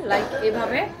পারতেছেন লাইক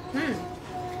এইভাবে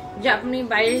যে আপনি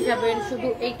বাইরে যাবেন শুধু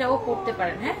এইটাও পড়তে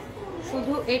পারেন হ্যাঁ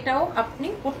শুধু এটাও আপনি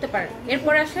পড়তে পারেন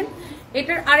এরপর আসেন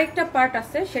এটার আরেকটা পার্ট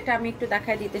আছে সেটা আমি একটু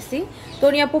দেখাই দিতেছি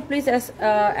তনি আপু please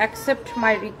accept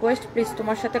my request please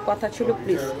তোমার সাথে কথা ছিল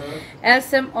প্লিজ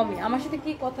এসএম অমি আমার সাথে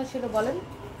কি কথা ছিল বলেন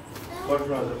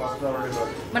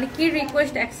মানে কি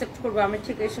রিকোয়েস্ট অ্যাকসেপ্ট করবো আমি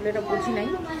ঠিক আসলে এটা বুঝি নাই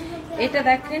এটা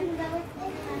দেখেন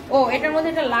ও এটার মধ্যে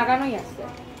এটা লাগানোই আছে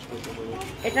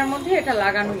এটার মধ্যে এটা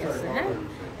লাগানোই আছে হ্যাঁ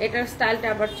এটার স্টাইলটা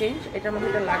আবার চেঞ্জ এটার মধ্যে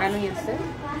এটা লাগানোই আছে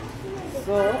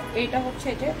তো এইটা হচ্ছে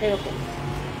এটা এরকম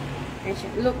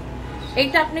লুক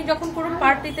এইটা আপনি যখন কোনো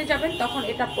পার্টিতে যাবেন তখন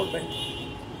এটা পরবেন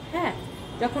হ্যাঁ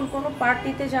যখন কোনো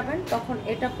পার্টিতে যাবেন তখন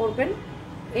এটা পরবেন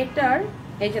এটার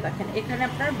এই যে দেখেন এখানে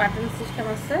আপনার বাটন সিস্টেম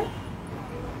আছে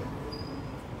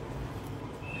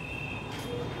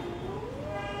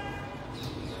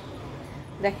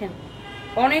দেখেন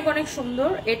অনেক অনেক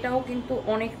সুন্দর এটাও কিন্তু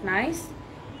অনেক নাইস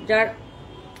যার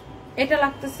এটা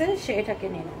লাগতেছে সে এটাকে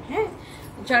নিয়ে নেন হ্যাঁ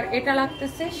যার এটা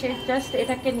লাগতেছে সে জাস্ট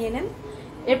এটাকে নিয়ে নেন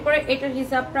এরপরে এটার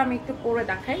হিজাবটা আমি একটু পরে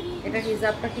দেখাই এটার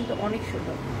হিজাবটা কিন্তু অনেক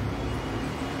সুন্দর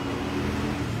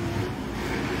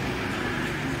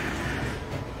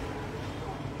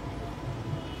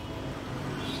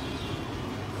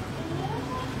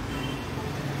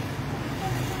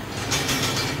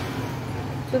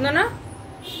সুন্দর না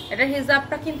এটার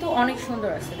হিজাবটা কিন্তু অনেক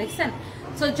সুন্দর আছে দেখছেন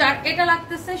সো যার এটা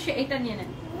লাগতেছে সে এটা নিয়ে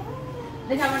নেন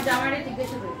দেখে আমার জামারে জিজ্ঞেস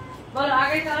করবে বলো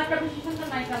আগের কালারটা বেশি সুন্দর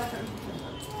নাই কালারটা বেশি সুন্দর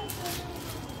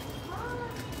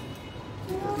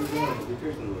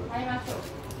আই মাসো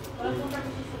বলো কোনটা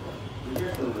বেশি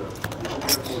সুন্দর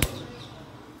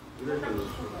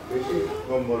বেশি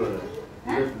কম বলে না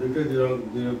দুটো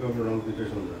দুই রকম রং দুটো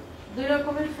সুন্দর দুই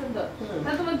রকমের সুন্দর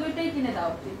না তুমি দুইটাই কিনে দাও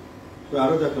উচিত তো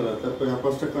আরো দেখো না তারপরে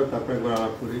 5 টাকা তারপরে একবার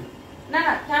আলাপ করি না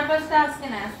না 4-5টা আজকে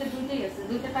না আজকে দুইটাই আছে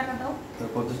দুইটা টাকা দাও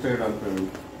 50 টাকা ডাউন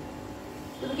পেমেন্ট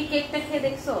তুমি কি কেকটা খেয়ে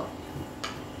দেখছো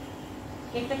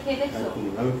কেকটা খেয়ে দেখছো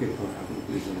আমি কেক খাবো এখন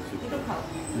প্লিজ একটু খাও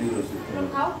প্লিজ একটু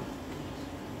খাও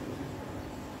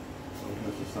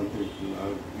something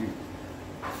I'll give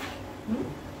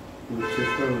তুমি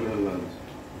চেষ্টা করো লাঞ্চ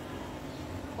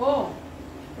ও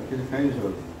কিছু খাইনি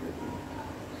সব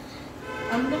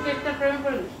আমি তো কেকটা প্রেমে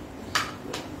পড়ে গেছি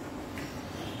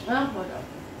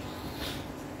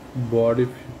বডি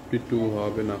 52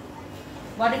 হবে না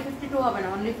বডি 52 হবে না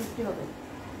অনলি 50 হবে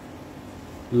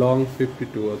লং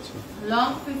 52 আছে লং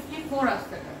 54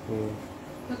 আসছে ও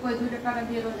তো কই দুইটা টাকা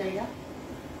দিয়ে দাও জায়গা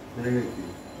দেখে কি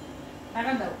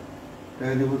টাকা দাও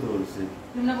টাকা দেবো তো বলছি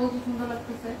তুমি না বলছো সুন্দর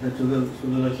লাগতেছে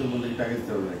সুন্দর লাগছে বলে টাকা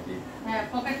দিতে হবে নাকি হ্যাঁ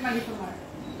পকেট মানি তোমার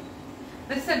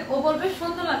দেখছেন ও বলবে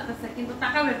সুন্দর লাগতেছে কিন্তু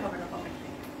টাকা বের হবে না পকেট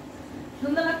থেকে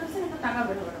সুন্দর লাগতেছে কিন্তু টাকা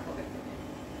বের হবে না পকেট থেকে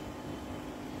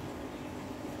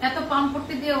এত পাম্প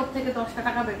করতে দিয়ে ওর থেকে 10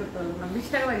 টাকা বের করতে হলো না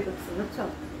 20 টাকা বের করতে বুঝছো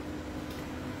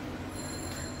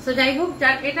সো যাই হোক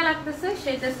যার এটা লাগতেছে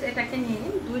সে জাস্ট এটাকে নিয়ে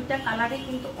নিন দুইটা কালারই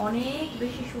কিন্তু অনেক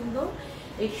বেশি সুন্দর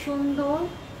এই সুন্দর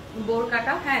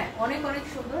বোরকাটা হ্যাঁ অনেক অনেক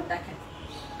সুন্দর দেখেন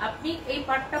আপনি এই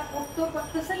পার্টটা পরতেও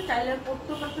পারতেছেন চাইলে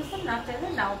পরতেও পারতেছেন না চাইলে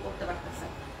নাও পরতে পারতেছেন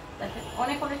দেখেন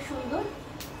অনেক অনেক সুন্দর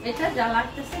এটা যা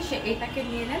লাগতেছে সে এটাকে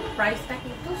নিয়ে নেন প্রাইসটা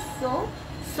কিন্তু সো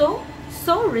সো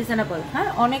সো রিজনেবল হ্যাঁ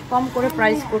অনেক কম করে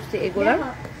প্রাইস করছে এগুলোর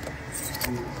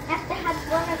একটা হাত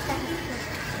বড় একটা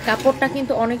কাপড়টা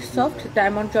কিন্তু অনেক সফট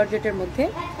ডায়মন্ড জর্জেটের মধ্যে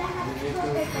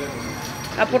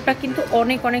কাপড়টা কিন্তু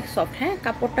অনেক অনেক সফট হ্যাঁ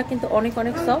কাপড়টা কিন্তু অনেক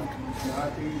অনেক সফট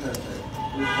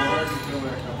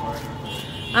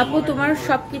আপু তোমার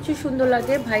সবকিছু সুন্দর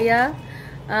লাগে, ভাইয়া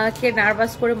কে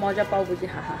নার্ভাস করে মজা পাও বুঝি?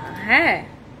 হা হা হা, হ্যাঁ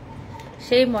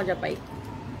সেই মজা পাই।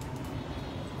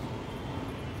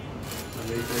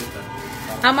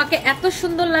 আমাকে এত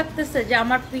সুন্দর লাগতেছে যে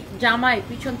আমার জামাই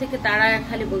পিছন থেকে দাঁড়ায়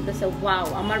খালি বলতেছে ওয়াও,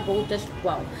 আমার বউ just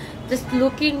wow, just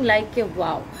looking like a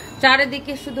wow,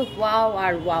 চারিদিকে শুধু ওয়াও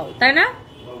আর ওয়াও, তাই না?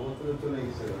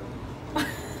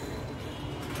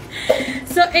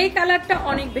 সো এই কালারটা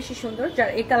অনেক বেশি সুন্দর, যার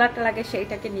এই কালারটা লাগে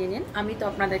সেইটাকে নিয়ে নিন, আমি তো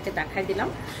আপনাদেরকে দেখাই দিলাম।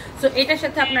 সো এটার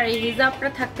সাথে আপনার এই হিজাবটা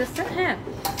থাকতেছে, হ্যাঁ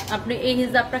আপনি এই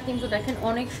হিজাবটা কিন্তু দেখেন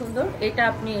অনেক সুন্দর, এটা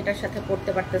আপনি এটার সাথে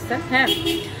পরতে পারতেছেন, হ্যাঁ।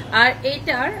 আর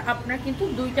এইটার আপনার কিন্তু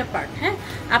দুইটা পার্ট, হ্যাঁ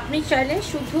আপনি চাইলে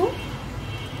শুধু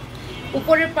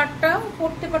উপরের পার্টটাও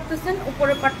পরতে পারতেছেন,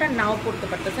 উপরের পার্টটা নাও পরতে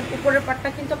পারতেছেন, উপরের পার্টটা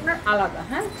কিন্তু আপনার আলাদা,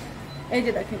 হ্যাঁ এই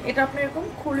যে দেখেন এটা আপনি এরকম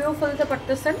খুলেও ফেলতে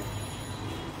পারতেছেন,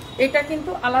 এটা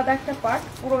কিন্তু আলাদা একটা পার্ট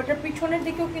পুরো। এটা পিছনের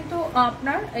দিকেও কিন্তু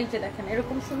আপনার এই যে দেখেন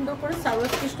এরকম সুন্দর করে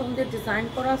সারোয়ারস্কি স্টোন দিয়ে ডিজাইন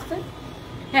করা আছে,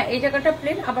 হ্যাঁ এই জায়গাটা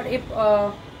প্লেন, আবার এই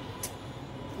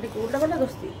উল্টাপাল্টা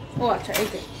দোস্তি, ও আচ্ছা এই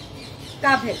যে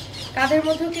কাঁধের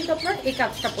মধ্যেও কিন্তু আপনার এই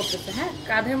কাজটা পড়তেছে, হ্যাঁ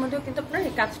কাঁধের মধ্যেও কিন্তু আপনার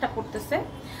এই কাজটা পড়তেছে।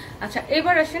 আচ্ছা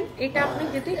এবার আসেন, এটা আপনি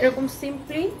যদি এরকম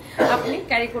সিম্পলি আপনি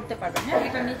ক্যারি করতে পারবেন, হ্যাঁ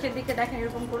এটা নিচের দিকে দেখেন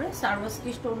এরকম করে সারোয়ারস্কি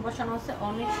স্টোন বসানো আছে,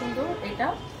 অনেক সুন্দর এটা,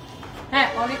 হ্যাঁ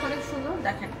অনেক সুন্দর।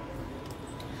 দেখেন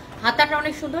হাতাটা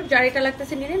অনেক সুন্দর, যার এটা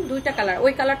লাগতেছে নিয়ে নিন, দুইটা কালার,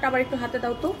 ওই কালারটা আবার একটু হাতে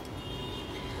দাও তো,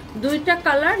 দুইটা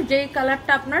কালার, যেই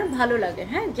কালারটা আপনার ভালো লাগে,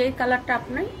 হ্যাঁ যেই কালারটা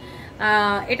আপনার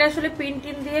এটা আসলে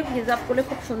প্রিন্টিং দিয়ে হিজাব করলে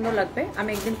খুব সুন্দর লাগবে, আমি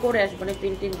একদিন করে আসবো না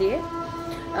প্রিন্টিং দিয়ে,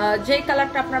 যেই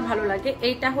কালারটা আপনার ভালো লাগে,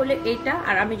 এইটা হলে এইটা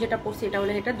আর আমি যেটা পরছি এটা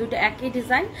হলে এটা, দুইটা একই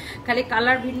ডিজাইন খালি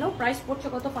কালার ভিন্ন। প্রাইস পড়ছে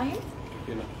কত ফাহিম?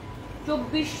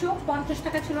 2450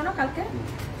 টাকা ছিল না কালকে?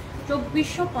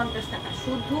 2450 টাকা,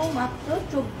 শুধুমাত্র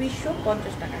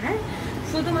 2450 টাকা, হ্যাঁ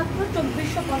শুধুমাত্র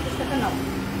 2450 টাকা নাও,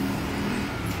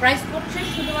 প্রাইস পড়ছে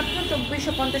শুধুমাত্র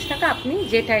 2450 টাকা, আপনি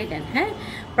যেটাই নেন, হ্যাঁ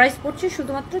প্রাইস পড়ছে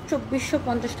শুধুমাত্র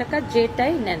 2450 টাকা,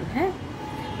 যেটাই নেন, হ্যাঁ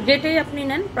যেটাই আপনি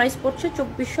নেন প্রাইস পড়ছে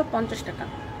 2450 টাকা।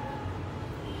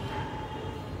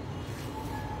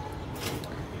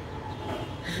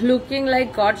 Looking like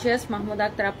gorgeous Mahmud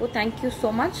Akter আপু, থ্যাংক ইউ সো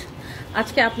মাচ।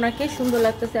 আজকে আপনাকে সুন্দর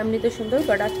লাগতেছে, এমনিতে সুন্দর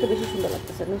বাট আজকে বেশি সুন্দর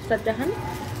লাগতেছে। নুসরাত জাহান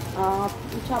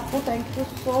আপু, থ্যাংক ইউ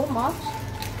সো মাচ।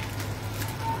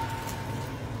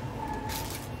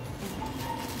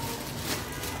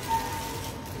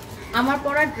 আমার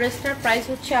পরা ড্রেসটার প্রাইস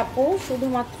হচ্ছে আপু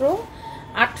শুধুমাত্র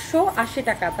 880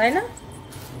 টাকা, তাই না?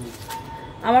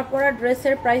 আমার পরা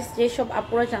ড্রেসের প্রাইস যেসব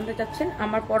আপুরা জানতে চাচ্ছেন,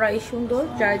 আমার পরা এই সুন্দর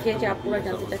যে আপুরা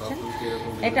জানতে চাচ্ছেন,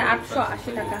 এটা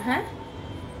 880 টাকা, হ্যাঁ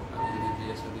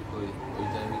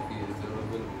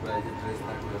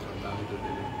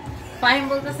ফাইম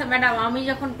বলতেছে ম্যাডাম আমি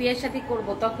যখন বিয়ের শাদী করব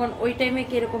তখন ওই টাইমে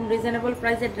কি এরকম রিজনেবল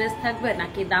প্রাইসে ড্রেস থাকবে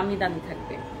নাকি দামি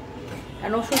থাকবে?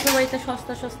 কারণ ও শ্বশুর বাড়িতে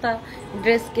সস্তা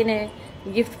ড্রেস কিনে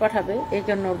গিফট পাঠাবে, এই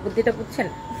জন্য বুদ্ধিটা বুঝছেন।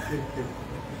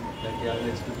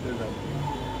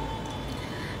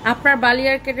 আপনার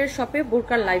বালিয়ারকেটের শপে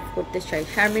বোরকার লাইভ করতে চাই,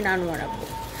 শারমিন আনোয়ার আপু।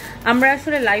 আমরা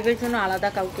আসলে লাইভের জন্য আলাদা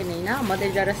কাউকে নেই না, আমাদের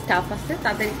যারা স্টাফ আছে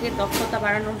তাদেরকে দক্ষতা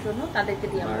বাড়ানোর জন্য তাদেরকে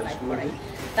দিয়ে আমরা লাইভ করাই,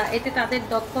 তা এতে তাদের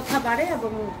দক্ষতা বাড়ে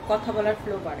এবং কথা বলার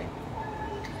ফ্লো বাড়ে।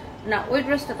 না ওই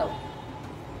ড্রেসটা দাও,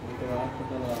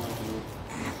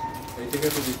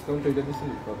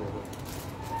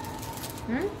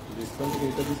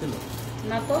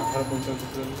 না তো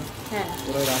হ্যাঁ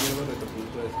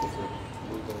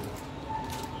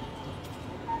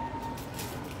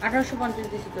 1850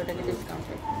 দিয়েছি তো এটাকে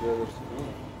ডিসকাউন্টে,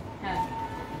 হ্যাঁ।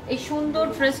 এই সুন্দর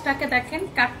ড্রেসটাকে দেখেন,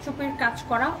 কাটচুপির কাজ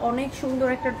করা অনেক সুন্দর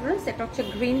একটা ড্রেস, এটা হচ্ছে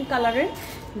গ্রিন কালারের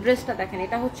ড্রেসটা দেখেন,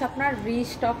 এটা হচ্ছে আপনার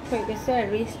রিস্টক হয়ে গেছে,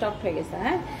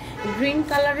 হ্যাঁ গ্রিন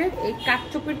কালারের এই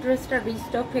কাটচুপির ড্রেসটা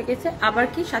রিস্টক হয়ে গেছে, আবার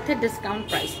কি সাথে ডিসকাউন্ট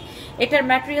প্রাইস। এটার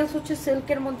ম্যাটেরিয়ালস হচ্ছে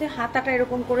সিল্কের মধ্যে, হাতাটা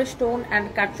এরকম করে স্টোন অ্যান্ড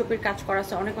কাটচুপির কাজ করা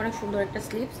আছে, অনেক সুন্দর একটা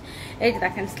স্লিভস, এই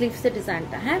দেখেন স্লিভসের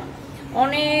ডিজাইনটা, হ্যাঁ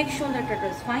অনেক সুন্দর একটা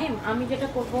ড্রেস। ফাহিম আমি যেটা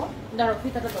করবো, ধরো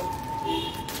ফিতাটা দাও,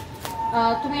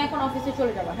 তুমি এখন অফিসে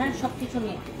চলে যাবা, হ্যাঁ সবকিছু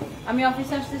নিয়ে আমি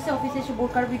অফিসে আসতেছি, অফিসে এসে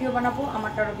বোরকার ভিডিও বানাবো,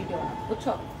 আমারটারও ভিডিও বানাবো,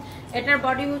 বুঝছো। এটার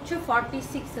বডি হচ্ছে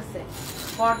 46 আছে,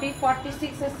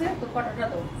 46 আছে, দুপাট্টাটা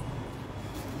দাও,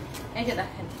 এই যে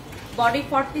দেখেন বডি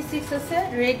 46 আছে,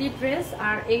 রেডি ড্রেস,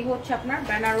 আর এই হচ্ছে আপনার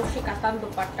বেনারসি কাতান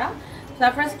দুপাট্টা,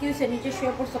 সারপ্রাইজ কি হয়েছে নিচে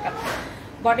শুয়ে পড়ছো কেন।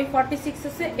 বডি 46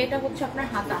 আছে, এটা হচ্ছে আপনার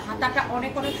হাতাটা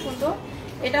অনেক সুন্দর,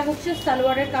 এটা হচ্ছে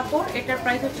সালোয়ারের কাপড়, এটার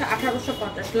প্রাইস হচ্ছে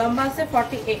 1850, লম্বা আছে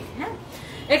 48, হ্যাঁ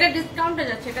এটা ডিসকাউন্টে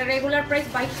যাচ্ছে, এটা রেগুলার প্রাইস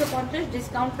 2250,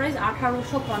 ডিসকাউন্ট প্রাইস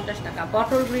 1850 টাকা।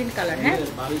 বটল গ্রিন কালার, হ্যাঁ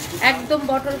একদম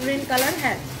বটল গ্রিন কালার,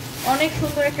 হ্যাঁ অনেক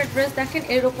সুন্দর একটা ড্রেস দেখেন,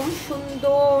 এরকম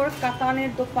সুন্দর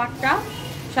কাতানের দোপাট্টা,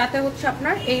 সাথে হচ্ছে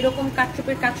আপনার এইরকম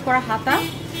কাটচুপির কাজ করা হাতা।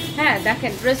 হ্যাঁ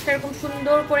দেখেন ড্রেসটা এরকম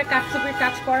সুন্দর করে কাটচুপির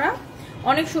কাজ করা,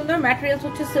 অনেক সুন্দর। ম্যাটেরিয়ালস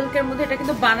হচ্ছে সিল্কের মধ্যে, এটা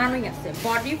কিন্তু বানানোই আছে,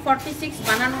 বডি 46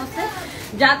 বানানো আছে।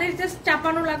 যাদের জাস্ট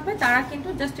চাপানো লাগবে তারা কিন্তু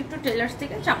জাস্ট একটু টেলার্স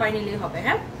থেকে চাপাই নিলেই হবে।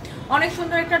 হ্যাঁ অনেক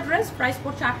সুন্দর একটা ড্রেস, প্রাইস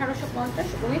পড়ছে 1850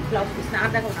 উইথ ব্লাউজ পিস। না আর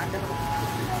দেখো না, আর দেখো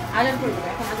আজান করে দেবে,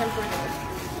 এখন আজান করে দেবে।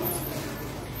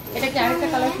 এটা কি আরেকটা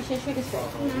কালার কি শেষ হয়ে গেছে?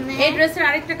 এই ড্রেসের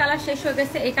আরেকটা কালার শেষ হয়ে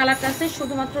গেছে, এই কালারটা আছে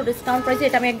শুধুমাত্র ডিসকাউন্ট প্রাইসে।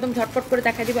 এটা আমি একদম ঝটপট করে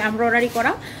দেখা দিব, এমব্রয়ডারি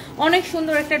করা অনেক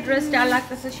সুন্দর একটা ড্রেস। যা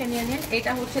লাগতেছে সে নিয়ে নিন।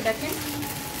 এটা হচ্ছে দেখেন,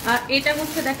 আর এটা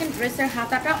হচ্ছে দেখেন ড্রেসের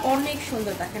হাতাটা অনেক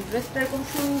সুন্দর। দেখেন ড্রেসটা এরকম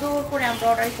সুন্দর করে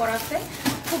এমব্রয়ডারি করা আছে,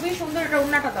 খুবই সুন্দর। এটা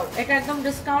ওড়নাটা দাও, এটা একদম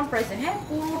ডিসকাউন্ট প্রাইসে। হ্যাঁ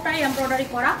পুরোটাই এমব্রয়ডারি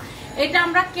করা। এটা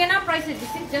আমরা কেনা প্রাইসে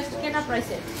দিচ্ছি, জাস্ট কেনা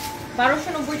প্রাইসে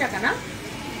 1290 টাকা। না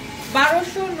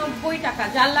 1290 টাকা,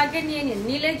 যার লাগে নিয়ে নিন,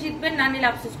 নিলে জিতবেন, না নিলে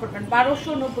আফসোস করবেন।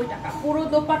 1290 টাকা পুরো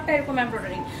দোপাট্টা এরকম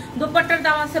এমব্রয়ডারি। দোপাট্টার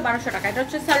দাম আছে 1200 টাকা, এটা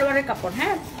হচ্ছে সালোয়ারের কাপড়।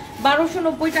 হ্যাঁ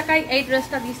 1290 টাকায় এই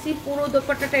ড্রেসটা দিচ্ছি। পুরো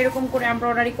দোপাট্টাটা এরকম করে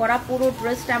এমব্রয়ডারি করা, পুরো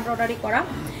ড্রেসটা এমব্রয়ডারি করা।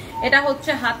 এটা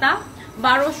হচ্ছে হাতা,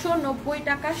 1290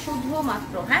 টাকা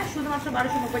শুধুমাত্র। হ্যাঁ শুধুমাত্র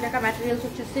 1290 টাকা। ম্যাটেরিয়ালস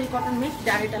হচ্ছে সিল্ক কটন মিক্স।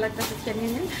 যার এটা লাগতেছে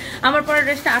নিয়ে নিন। আমার পরে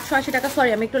ড্রেসটা 880 টাকা। সরি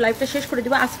আমি একটু লাইভটা শেষ করে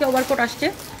দিব। আজকে ওভারকোট আসছে,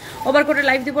 ওভারকোটে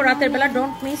লাইভ দিব রাতের বেলা,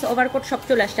 ডোন্ট মিস। ওভারকোট সব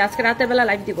চলে আসছে, আজকে রাতের বেলা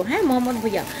লাইভ দিব। হ্যাঁ মোহাম্মদ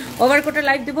ভুইয়া ওভারকোটে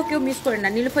লাইভ দিব, কেউ মিস করেন না।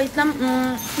 নীলুফা ইসলাম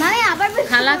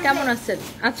খালা কেমন আছেন?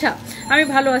 আচ্ছা আমি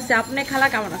ভালো আছি, আপনি খালা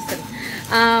কেমন আছেন?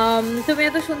 তুমি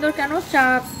এত সুন্দর কেন?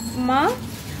 চাকমা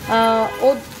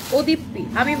ওদীপ্তি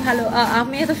আমি ভালো।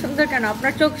 আমি এত সুন্দর কেন?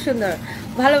 আপনার চোখ সুন্দর,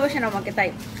 ভালোবাসেন আমাকে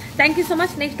তাই। Thank you so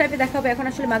much. Next লাইভে দেখা হবে। এখন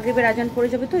আসলে মাগরিবের আজান পড়ে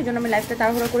যাবে, তো এই জন্য আমি লাইভটা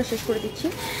তাড়াহুড়ো করে শেষ করে দিচ্ছি।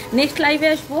 নেক্সট লাইভে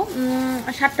আসবো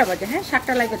 7টা বাজে। হ্যাঁ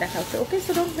 7টা লাইভে দেখা হচ্ছে। Okay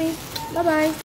so don't miss, bye bye.